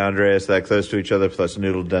Jose Andres that close to each other, plus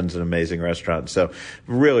Noodle Dun's an amazing restaurant. So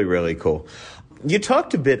really, really cool. You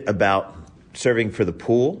talked a bit about serving for the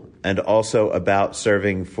pool and also about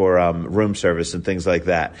serving for room service and things like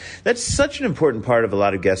that. That's such an important part of a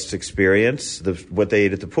lot of guests' experience, what they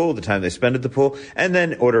eat at the pool, the time they spend at the pool, and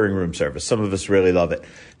then ordering room service. Some of us really love it.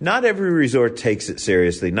 Not every resort takes it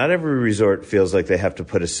seriously. Not every resort feels like they have to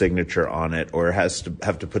put a signature on it or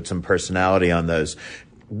have to put some personality on those.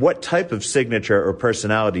 What type of signature or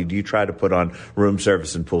personality do you try to put on room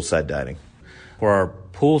service and poolside dining? For our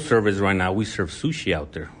pool service right now, we serve sushi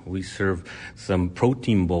out there. We serve some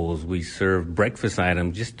protein bowls. We serve breakfast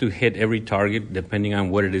items just to hit every target depending on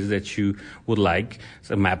what it is that you would like.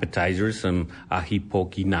 Some appetizers, some ahi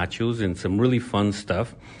poke nachos, and some really fun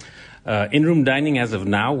stuff. In-room dining, as of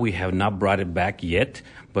now, we have not brought it back yet,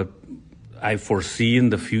 but I foresee in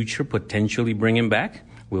the future potentially bringing back.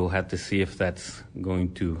 We'll have to see if that's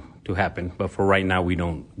going to happen. But for right now, we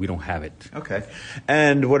don't have it. Okay.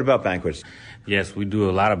 And what about banquets? Yes, we do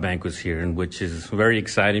a lot of banquets here, and which is very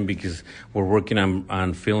exciting because we're working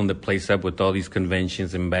on filling the place up with all these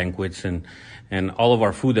conventions and banquets, and all of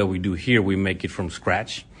our food that we do here, we make it from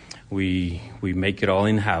scratch. We make it all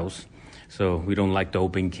in-house, so we don't like to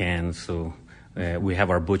open cans. So we have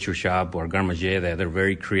our butcher shop, our garmager, they're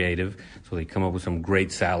very creative, so they come up with some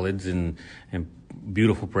great salads and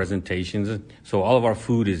beautiful presentations. So all of our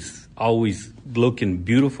food is always looking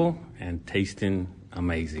beautiful and tasting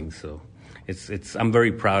amazing. So I'm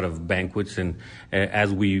very proud of banquets, and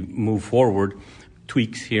as we move forward,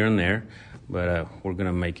 tweaks here and there, but we're going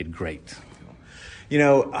to make it great. You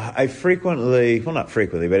know, I not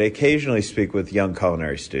frequently, but I occasionally speak with young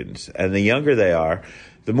culinary students, and the younger they are,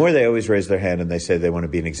 the more they always raise their hand and they say they want to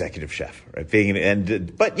be an executive chef, right?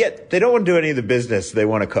 But yet they don't want to do any of the business, they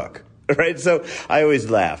want to cook. Right. So I always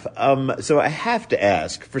laugh. So I have to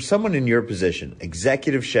ask, for someone in your position,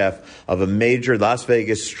 executive chef of a major Las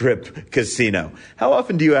Vegas Strip casino, how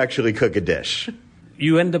often do you actually cook a dish?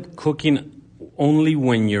 You end up cooking only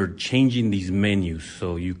when you're changing these menus.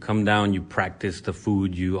 So you come down, you practice the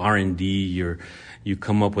food, you R&D, you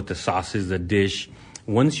come up with the sauces, the dish.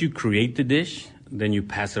 Once you create the dish, then you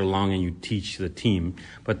pass it along and you teach the team.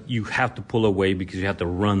 But you have to pull away because you have to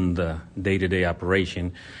run the day-to-day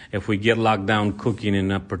operation. If we get locked down cooking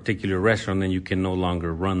in a particular restaurant, then you can no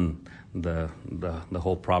longer run the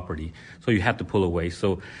whole property. So you have to pull away.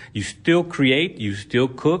 So you still create, you still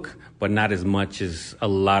cook, but not as much as a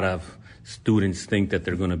lot of students think that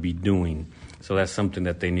they're going to be doing. So that's something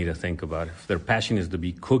that they need to think about. If their passion is to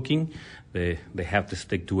be cooking, they have to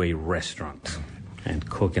stick to a restaurant and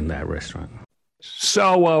cook in that restaurant.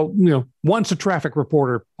 So, once a traffic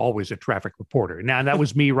reporter, always a traffic reporter. Now, that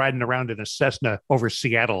was me riding around in a Cessna over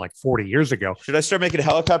Seattle like 40 years ago. Should I start making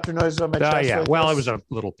helicopter noises on my chest? Yeah. Like well, this? it was a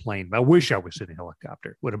little plane. I wish I was in a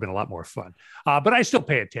helicopter. Would have been a lot more fun. But I still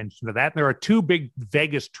pay attention to that. And there are two big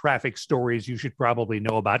Vegas traffic stories you should probably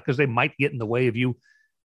know about because they might get in the way of you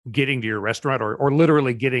getting to your restaurant or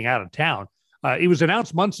literally getting out of town. It was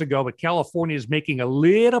announced months ago, but California is making a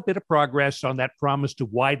little bit of progress on that promise to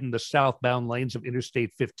widen the southbound lanes of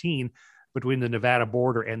Interstate 15 between the Nevada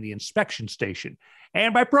border and the inspection station.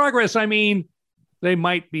 And by progress, I mean they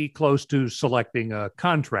might be close to selecting a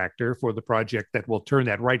contractor for the project that will turn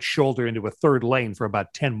that right shoulder into a third lane for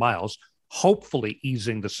about 10 miles, hopefully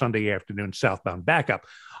easing the Sunday afternoon southbound backup.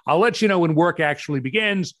 I'll let you know when work actually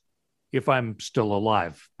begins, if I'm still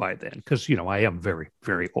alive by then, because, I am very,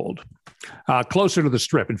 very old. Closer to the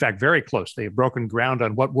Strip, in fact, very close. They have broken ground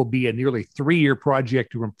on what will be a nearly 3-year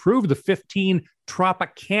project to improve the 15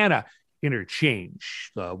 Tropicana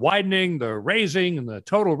interchange. The widening, the raising, and the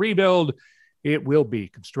total rebuild, it will be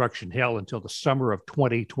construction hell until the summer of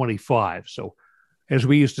 2025. So, as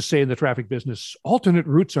we used to say in the traffic business, alternate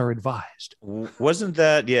routes are advised. Wasn't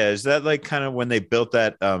that, is that like kind of when they built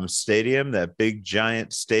that stadium, that big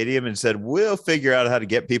giant stadium, and said, we'll figure out how to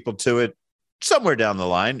get people to it somewhere down the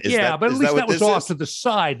line? But at least that was off to the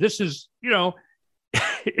side. This is,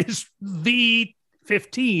 is the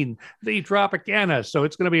 15, the Tropicana. So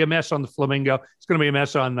it's going to be a mess on the Flamingo. It's going to be a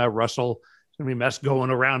mess on Russell. It's going to be a mess going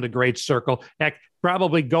around a great circle. Heck,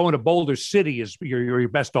 probably going to Boulder City is your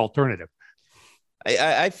best alternative.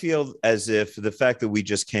 I feel as if the fact that we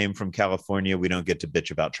just came from California, we don't get to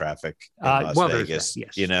bitch about traffic in Las Vegas.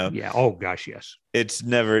 Yes. Yeah. Oh gosh, yes. It's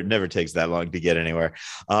never takes that long to get anywhere.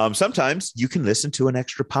 Sometimes you can listen to an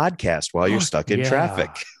extra podcast while you're stuck in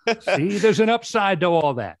traffic. See, there's an upside to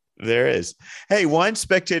all that. There is. Hey, Wine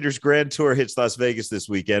Spectator's Grand Tour hits Las Vegas this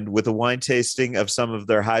weekend with a wine tasting of some of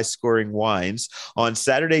their high-scoring wines on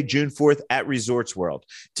Saturday, June 4th at Resorts World.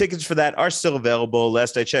 Tickets for that are still available.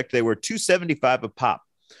 Last I checked, they were $275 a pop.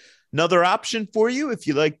 Another option for you, if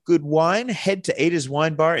you like good wine, head to Ada's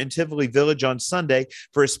Wine Bar in Tivoli Village on Sunday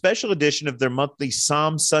for a special edition of their monthly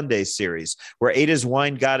Psalm Sunday series, where Ada's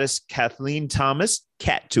wine goddess Kathleen Thomas,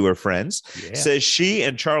 Kat to her friends, says she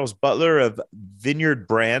and Charles Butler of Vineyard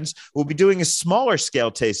Brands will be doing a smaller scale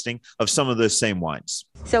tasting of some of those same wines.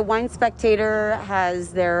 So Wine Spectator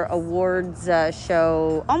has their awards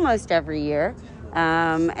show almost every year.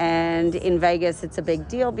 And in Vegas, it's a big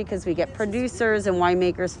deal because we get producers and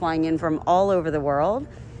winemakers flying in from all over the world.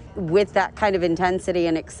 With that kind of intensity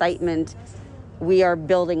and excitement, we are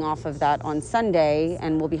building off of that on Sunday,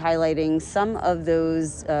 and we'll be highlighting some of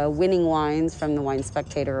those winning wines from the Wine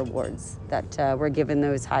Spectator Awards that were given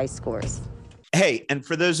those high scores. Hey, and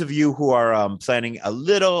for those of you who are planning a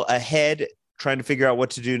little ahead, trying to figure out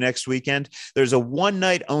what to do next weekend, there's a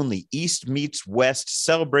one-night only East Meets West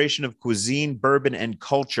celebration of cuisine, bourbon, and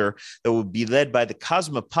culture that will be led by the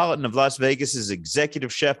Cosmopolitan of Las Vegas's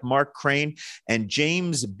executive chef Mark Crane and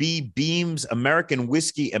James B. Beam's American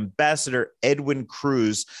whiskey ambassador Edwin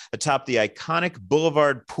Cruz atop the iconic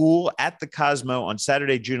Boulevard Pool at the Cosmo on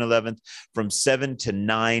Saturday, June 11th from 7 to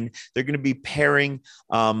 9. They're going to be pairing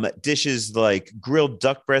dishes like grilled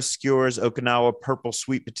duck breast skewers, Okinawa purple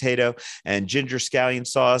sweet potato, and ginger scallion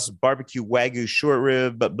sauce, barbecue Wagyu short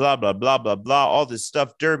rib, blah, blah, blah, blah, blah, all this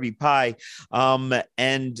stuff, derby pie.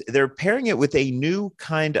 And they're pairing it with a new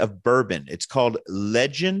kind of bourbon. It's called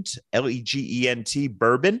Legent, Legent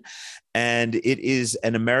bourbon. And it is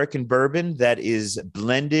an American bourbon that is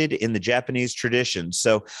blended in the Japanese tradition.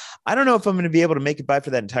 So I don't know if I'm going to be able to make it by for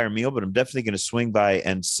that entire meal, but I'm definitely going to swing by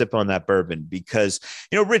and sip on that bourbon because,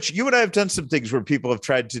 you know, Rich, you and I have done some things where people have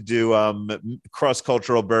tried to do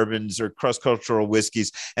cross-cultural bourbons or cross-cultural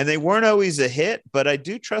whiskeys, and they weren't always a hit, but I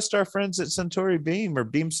do trust our friends at Suntory Beam or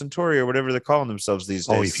Beam Suntory or whatever they're calling themselves these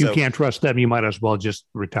days. Oh, if you can't trust them, you might as well just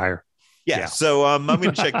retire. Yeah. So I'm going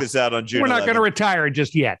to check this out on June 11th. We're not going to retire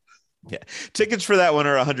just yet. Yeah. Tickets for that one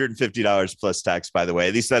are $150 plus tax, by the way.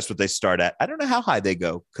 At least that's what they start at. I don't know how high they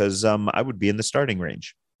go because I would be in the starting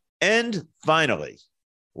range. And finally,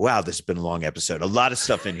 wow, this has been a long episode. A lot of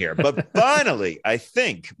stuff in here. But finally, I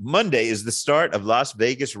think Monday is the start of Las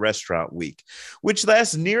Vegas Restaurant Week, which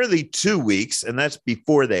lasts nearly 2 weeks. And that's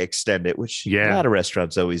before they extend it, which a lot of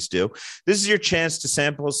restaurants always do. This is your chance to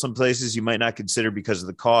sample some places you might not consider because of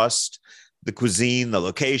the cost, the cuisine, the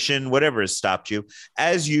location, whatever has stopped you.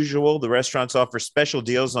 As usual, the restaurants offer special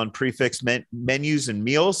deals on prefix menus and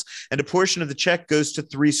meals, and a portion of the check goes to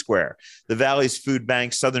 3 Square, the Valley's food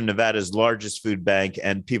bank, Southern Nevada's largest food bank,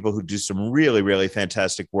 and people who do some really, really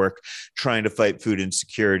fantastic work trying to fight food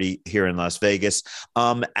insecurity here in Las Vegas.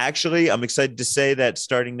 Actually, I'm excited to say that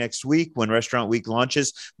starting next week, when Restaurant Week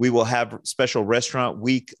launches, we will have special Restaurant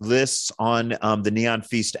Week lists on the Neon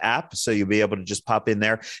Feast app, so you'll be able to just pop in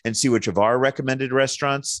there and see which of our recommended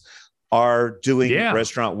restaurants are doing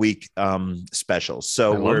Restaurant Week specials.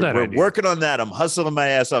 So we're working on that. I'm hustling my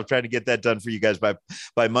ass off trying to get that done for you guys by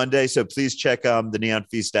Monday. So please check the Neon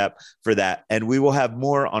Feast app for that. And we will have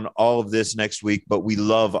more on all of this next week, but we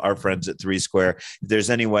love our friends at 3 Square. If there's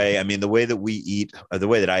any way, I mean, the way that we eat, or the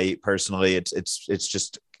way that I eat personally, it's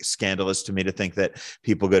just scandalous to me to think that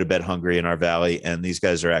people go to bed hungry in our valley, and these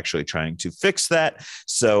guys are actually trying to fix that.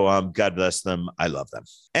 So God bless them. I love them.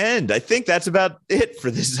 And I think that's about it for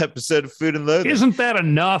this episode of Food and Loathing. Isn't that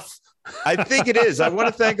enough? I think it is. I want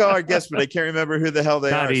to thank all our guests, but I can't remember who the hell they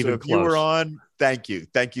Not are. even So if close. you were on, thank you.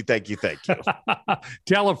 Thank you. Thank you. Thank you.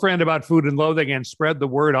 Tell a friend about Food and Loathing and spread the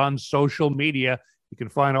word on social media. You can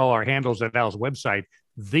find all our handles at Al's website,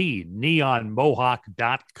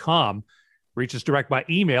 theneonmohawk.com. Reach us direct by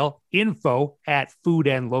email,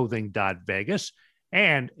 info@foodandloathing.vegas.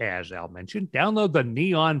 And as Al mentioned, download the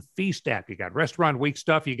Neon Feast app. You got Restaurant Week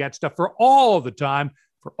stuff. You got stuff for all of the time,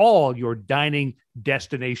 for all your dining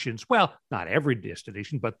destinations. Well, not every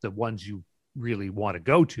destination, but the ones you really want to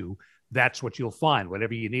go to. That's what you'll find.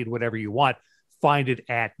 Whatever you need, whatever you want, find it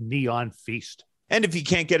at Neon Feast. And if you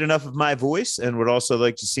can't get enough of my voice and would also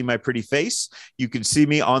like to see my pretty face, you can see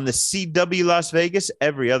me on the CW Las Vegas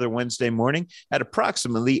every other Wednesday morning at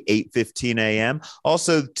approximately 8:15 a.m.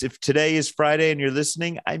 Also, if today is Friday and you're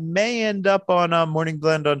listening, I may end up on Morning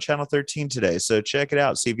Blend on Channel 13 today. So check it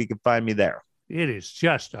out. See if you can find me there. It is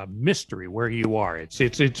just a mystery where you are.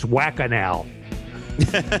 It's Whack-a-Nal.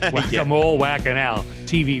 Whack-a-mole, Whack-a-Nal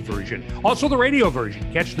TV version. Also the radio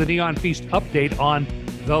version. Catch the Neon Feast update on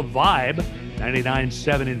The Vibe,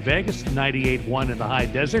 99.7 in Vegas, 98.1 in the High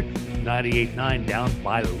Desert, on 98.9 down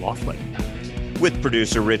by Laughlin. With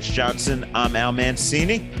producer Rich Johnson, I'm Al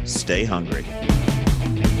Mancini. Stay hungry.